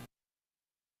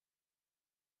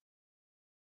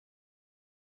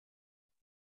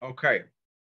 Okay.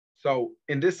 So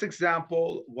in this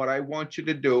example, what I want you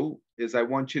to do is I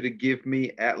want you to give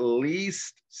me at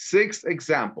least 6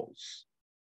 examples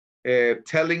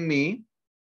telling me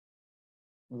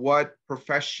what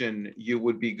profession you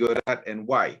would be good at and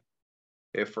why.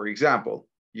 If, for example,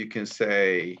 you can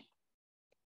say,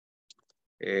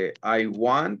 I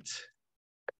want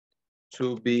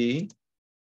to be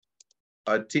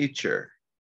a teacher.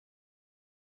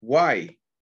 Why?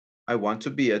 I want to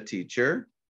be a teacher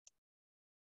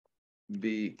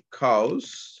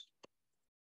because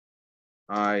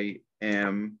I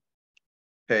am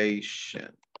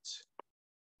patient.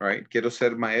 Right? Quiero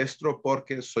ser maestro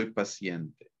porque soy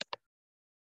paciente.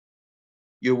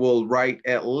 you will write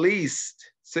at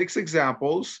least 6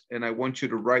 examples, and I want you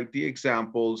to write the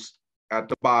examples at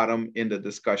the bottom in the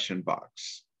discussion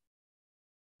box.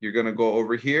 You're going to go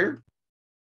over here,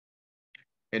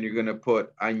 and you're going to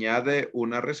put añade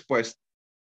una respuesta.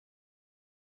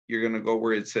 You're going to go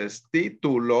where it says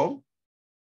título,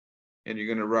 and you're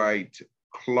going to write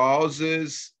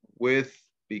clauses with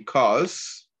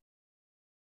because.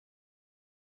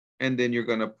 And then you're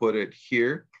going to put it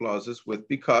here, clauses with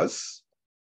because.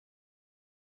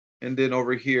 And then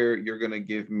over here, you're going to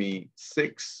give me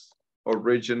 6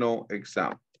 original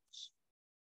examples.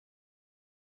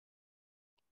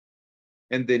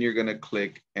 And then you're going to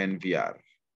click enviar.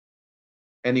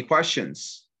 Any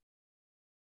questions?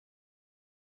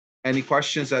 Any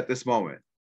questions at this moment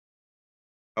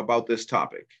about this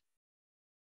topic?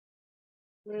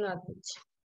 Nothing.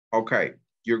 Okay,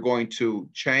 you're going to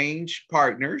change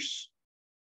partners,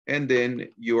 and then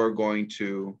you are going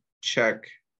to check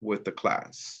with the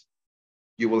class.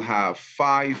 You will have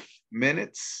 5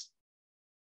 minutes.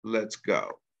 Let's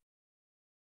go.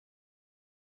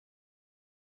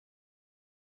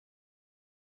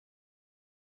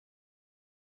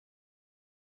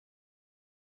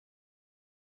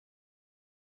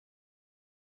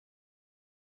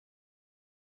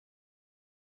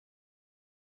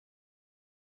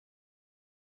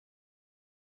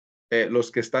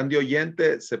 Los que están de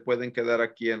oyente se pueden quedar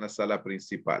aquí en la sala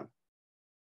principal.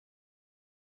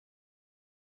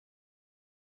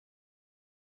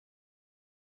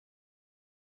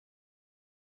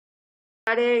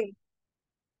 Karen.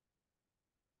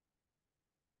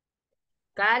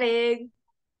 Karen.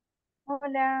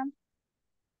 Hola.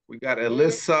 We got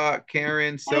Alyssa,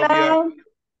 Karen, Sylvia. Hello.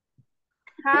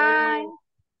 Hi.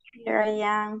 Here I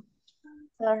am.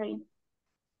 Sorry.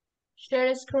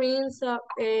 Share screen, so,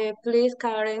 please,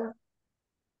 Karen.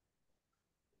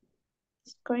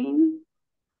 Screen.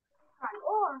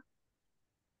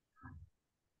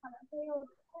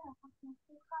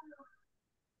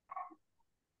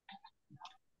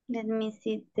 Let me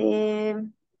see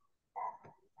the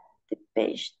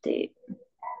page, the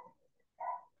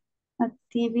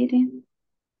activity.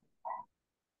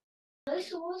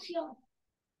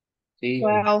 Sí.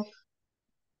 12.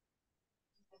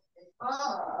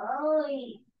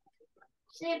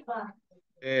 Sepa.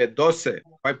 12,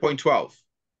 5.12.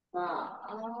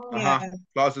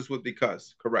 Clauses with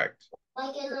because, correct.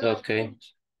 Ok.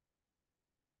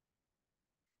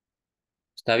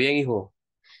 ¿Está bien, hijo?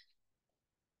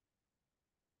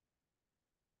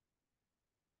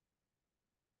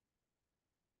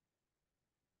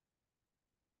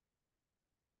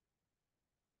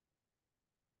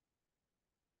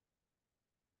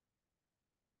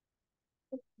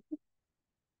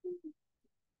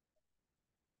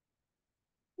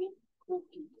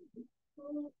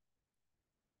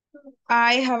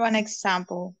 I have an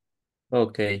example.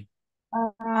 Ok.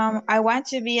 I want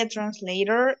to be a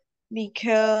translator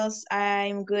because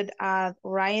I'm good at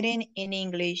writing in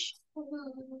English.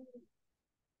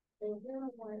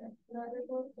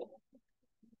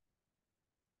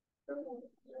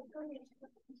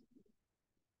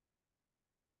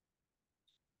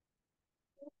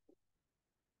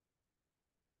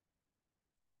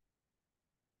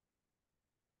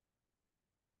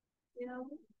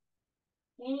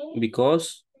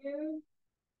 Because.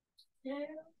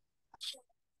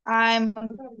 I'm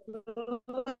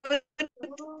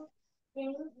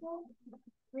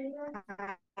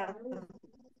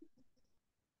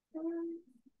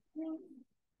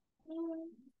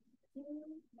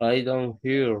I don't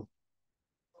hear.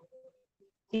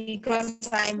 because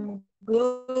I'm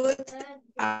good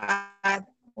at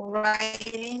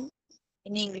writing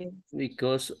in English.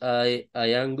 Because I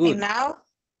am good. And now?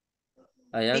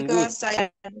 I am Because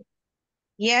good.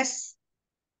 Yes.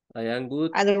 I am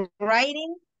good. At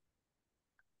writing.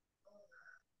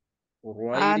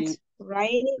 Writing. At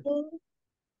writing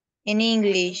in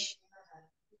English.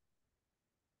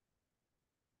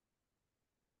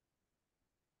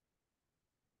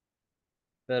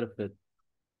 Perfect.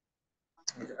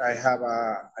 I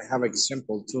have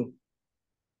example too.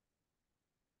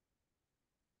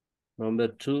 Number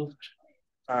 2.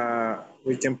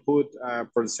 We can put,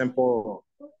 for example,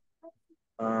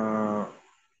 I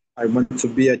want to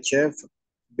be a chef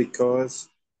because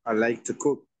I like to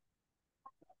cook.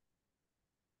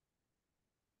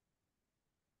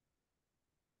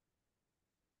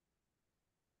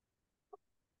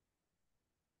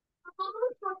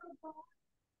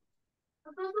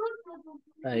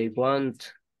 I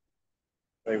want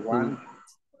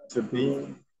to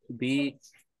be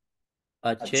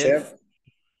a chef chef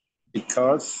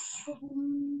because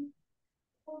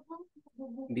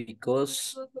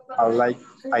Because I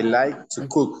like to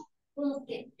cook.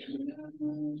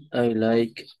 I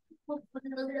like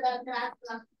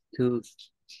to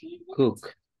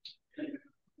cook.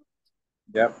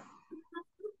 Yep.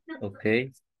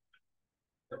 Okay.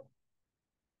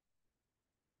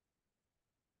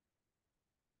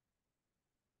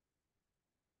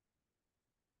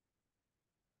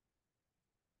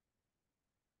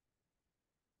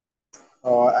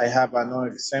 I have another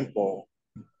example.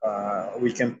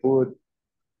 We can put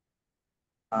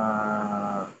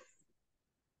I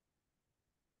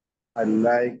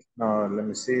like, no, let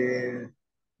me see.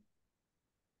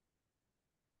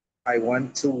 I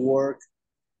want to work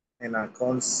in a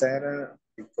call center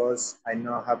because I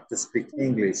know how to speak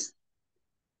English.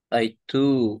 I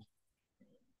too.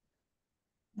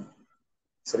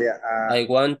 Sería, I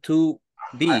want to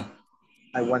be.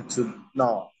 I want to,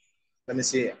 no, let me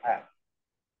see.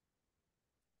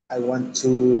 I want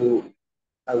to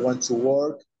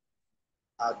work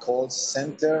a call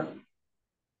center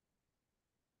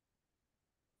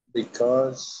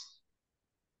because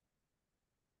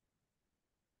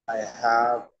I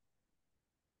have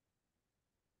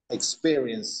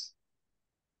experience.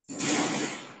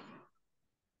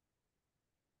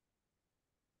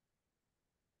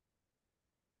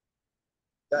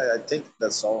 I think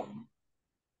that's all.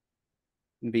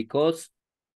 Because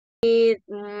Need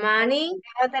money.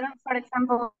 For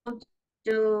example,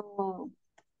 Yo.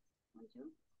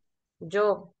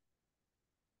 the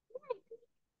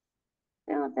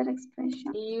other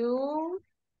expression. You.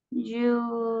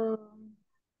 You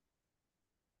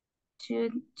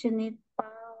need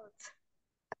both.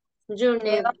 You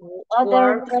need Other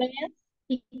work. words,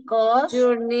 because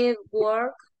You need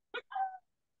work.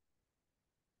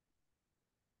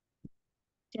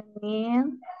 you need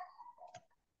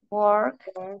work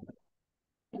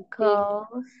because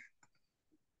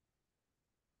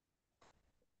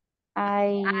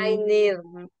I need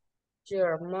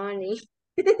your money.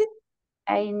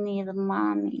 I need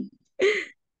money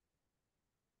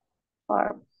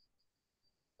for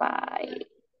buy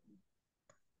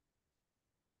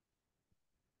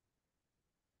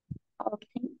all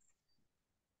things.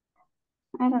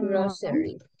 I don't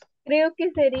Grocery. know. Creo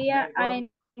que sería I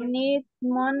need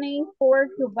money for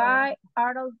to buy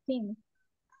all things.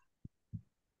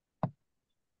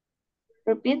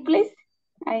 Repeat, please.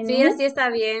 I Sí, need así está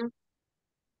bien.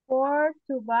 for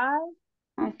to buy.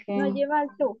 Okay. No lleva el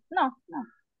to. No.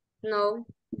 No.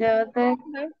 The other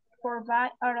for buy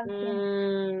all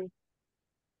things.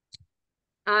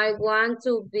 I want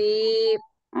to be.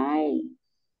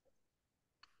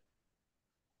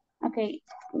 Okay,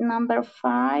 number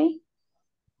 5.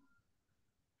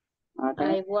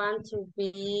 Okay. I want to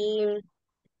be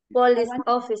police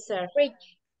officer.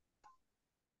 Rich.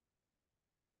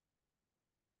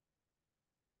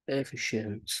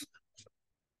 efficient.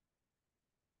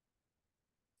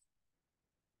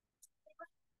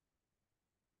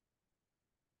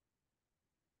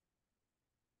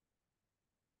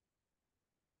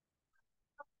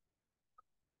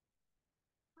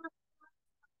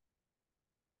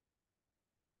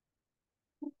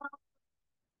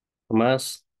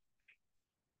 Más.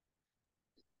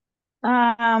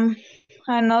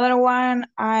 Another one,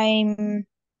 I don't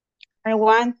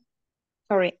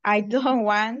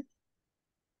want.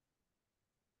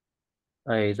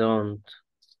 I don't.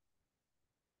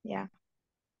 Yeah.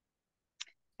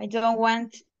 I don't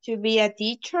want to be a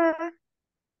teacher.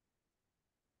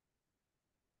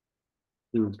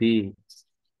 To be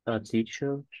a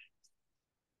teacher.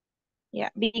 Yeah,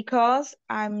 because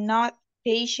I'm not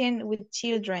patient with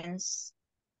children's.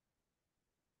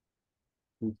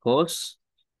 Because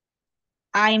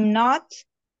I'm not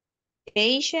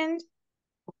patient.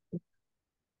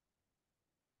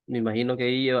 me imagino que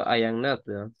ahí lleva I am not,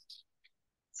 ¿verdad?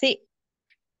 Sí.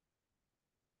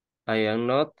 I am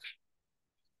not.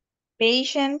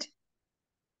 Patient.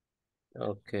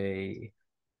 Okay.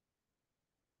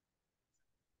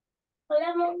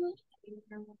 Hola, mami.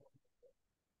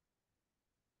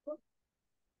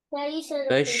 Passion.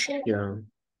 Patient.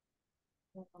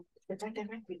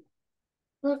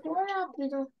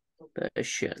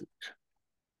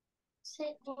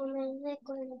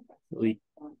 Uy.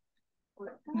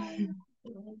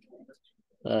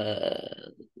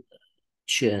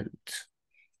 Patient.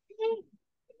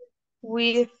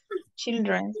 With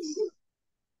children.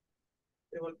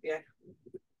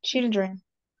 Children.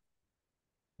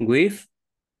 With.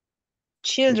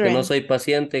 Porque no Children. soy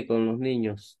paciente con los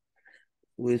niños.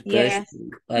 With Yes.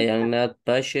 I am not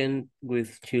patient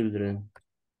with children.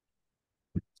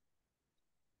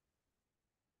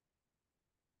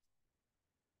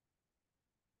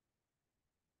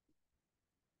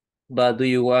 But do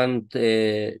you want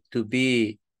to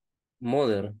be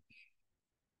mother?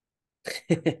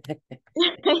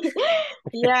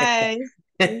 Yes,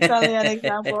 it's only an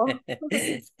example.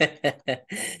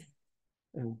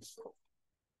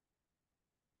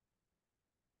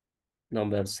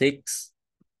 Number 6.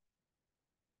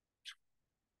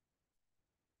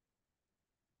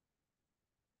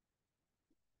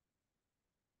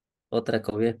 Otra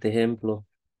copia de este ejemplo.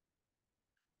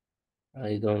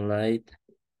 I don't like.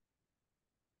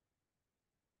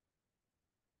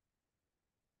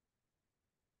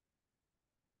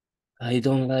 I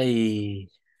don't like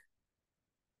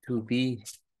to be.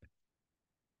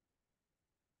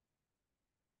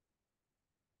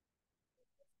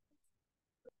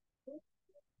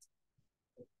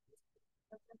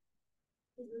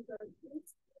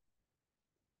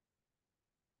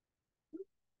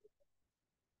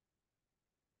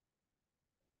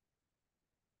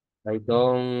 I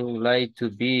don't like to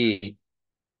be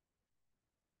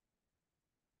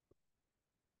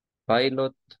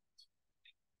pilot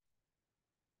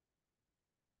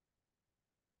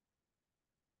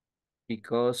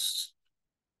because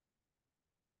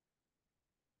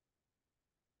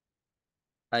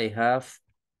I have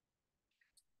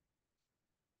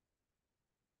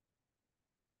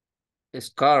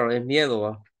scar, es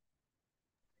miedo.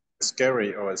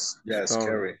 Scary or yeah,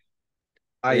 scary.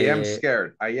 I am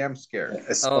scared. I am scared.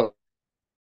 Oh.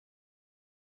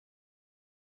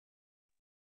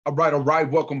 All right.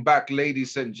 Welcome back,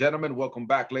 ladies and gentlemen. Welcome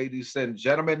back, ladies and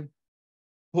gentlemen.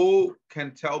 Who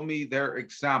can tell me their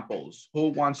examples? Who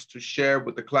wants to share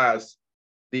with the class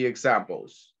the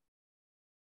examples?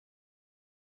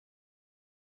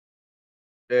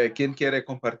 ¿Quién quiere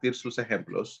compartir sus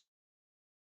ejemplos?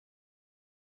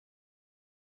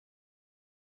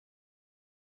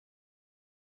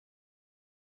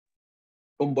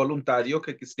 Un voluntario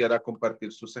que quisiera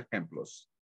compartir sus ejemplos.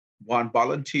 One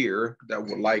volunteer that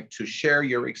would like to share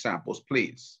your examples,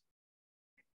 please.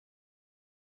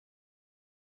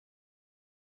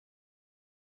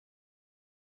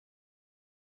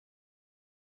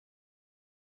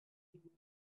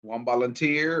 One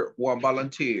volunteer, one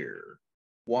volunteer.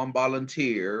 One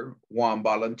volunteer, one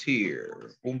volunteer.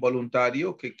 Un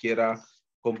voluntario que quiera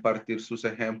compartir sus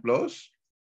ejemplos.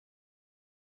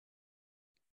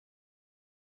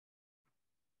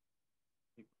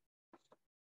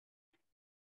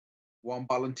 One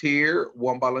volunteer,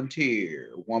 one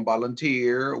volunteer, one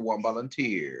volunteer, one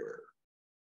volunteer.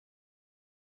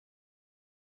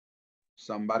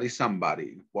 Somebody,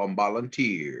 somebody, one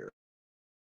volunteer.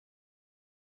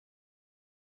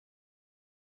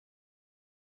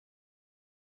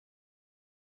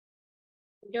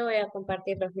 Yo voy a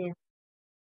compartir los míos.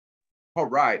 All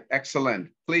right,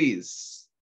 excellent. Please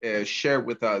share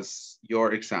with us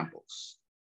your examples.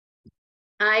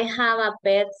 I have a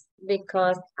pet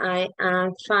because I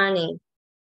am funny.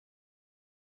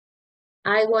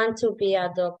 I want to be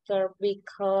a doctor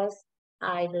because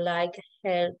I like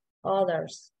help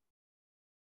others.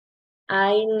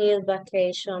 I need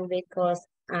vacation because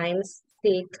I'm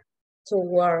sick to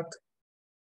work.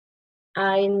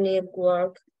 I need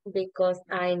work because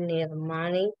I need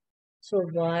money to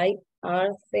buy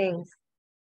all things.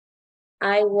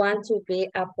 I want to be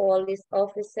a police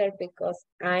officer because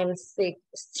I'm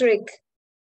strict.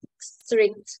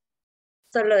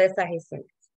 Solo de esas y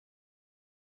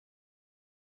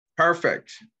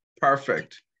Perfect,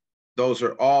 perfect. Those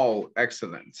are all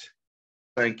excellent.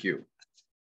 Thank you.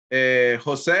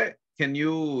 Jose, can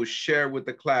you share with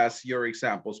the class your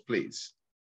examples, please?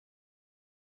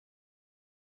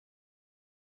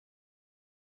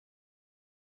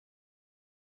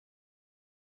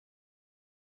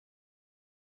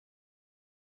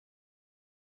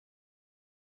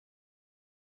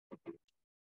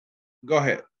 Go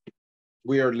ahead.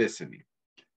 We are listening.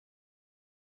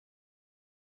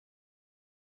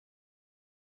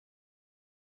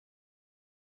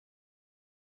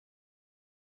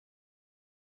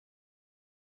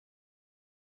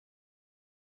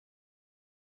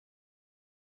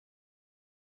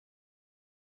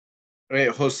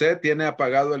 José, ¿tiene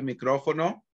apagado el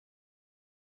micrófono?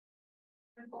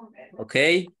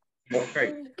 Okay.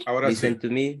 Okay. Ahora Listen sí. to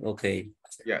me. Okay.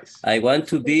 Yes. I want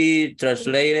to be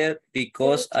translated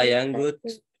because I am good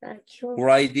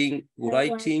writing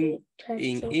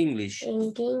in English.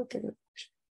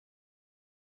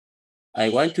 I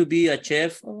want to be a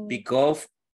chef because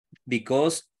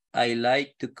I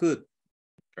like to cook.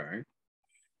 Okay.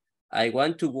 I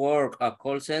want to work a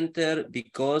call center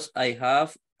because I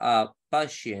have a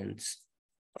patience.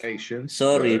 Patience.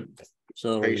 Sorry.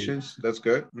 Good. Patience. That's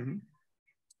good. Mm-hmm.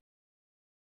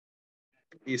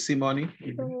 Easy money.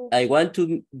 I want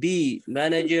to be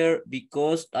manager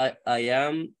because I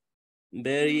am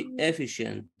very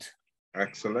efficient.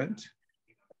 Excellent.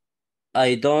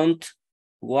 I don't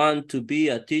want to be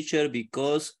a teacher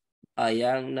because I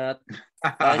am not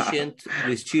patient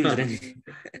with children.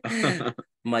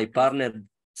 My partner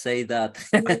say that.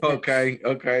 Okay,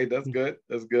 that's good.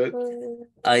 That's good.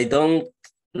 I don't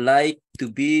like to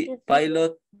be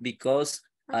pilot because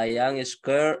I am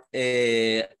scared.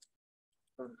 The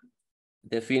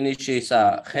finish is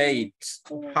heights.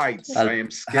 Heights. I am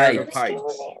scared of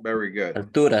heights. Very good.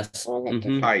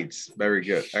 Alturas. Heights. Very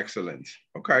good. Excellent.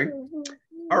 Okay.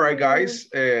 All right, guys.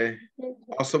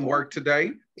 Awesome work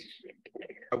today.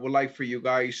 I would like for you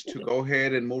guys to go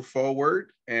ahead and move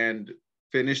forward and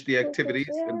finish the activities.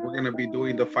 And we're going to be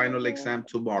doing the final exam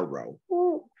tomorrow.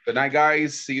 Good night,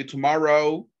 guys. See you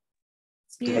tomorrow.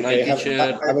 Good night, teacher.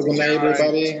 Have a good night,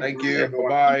 everybody. Thank you.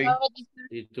 Bye-bye.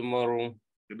 See you tomorrow.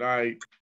 Good night.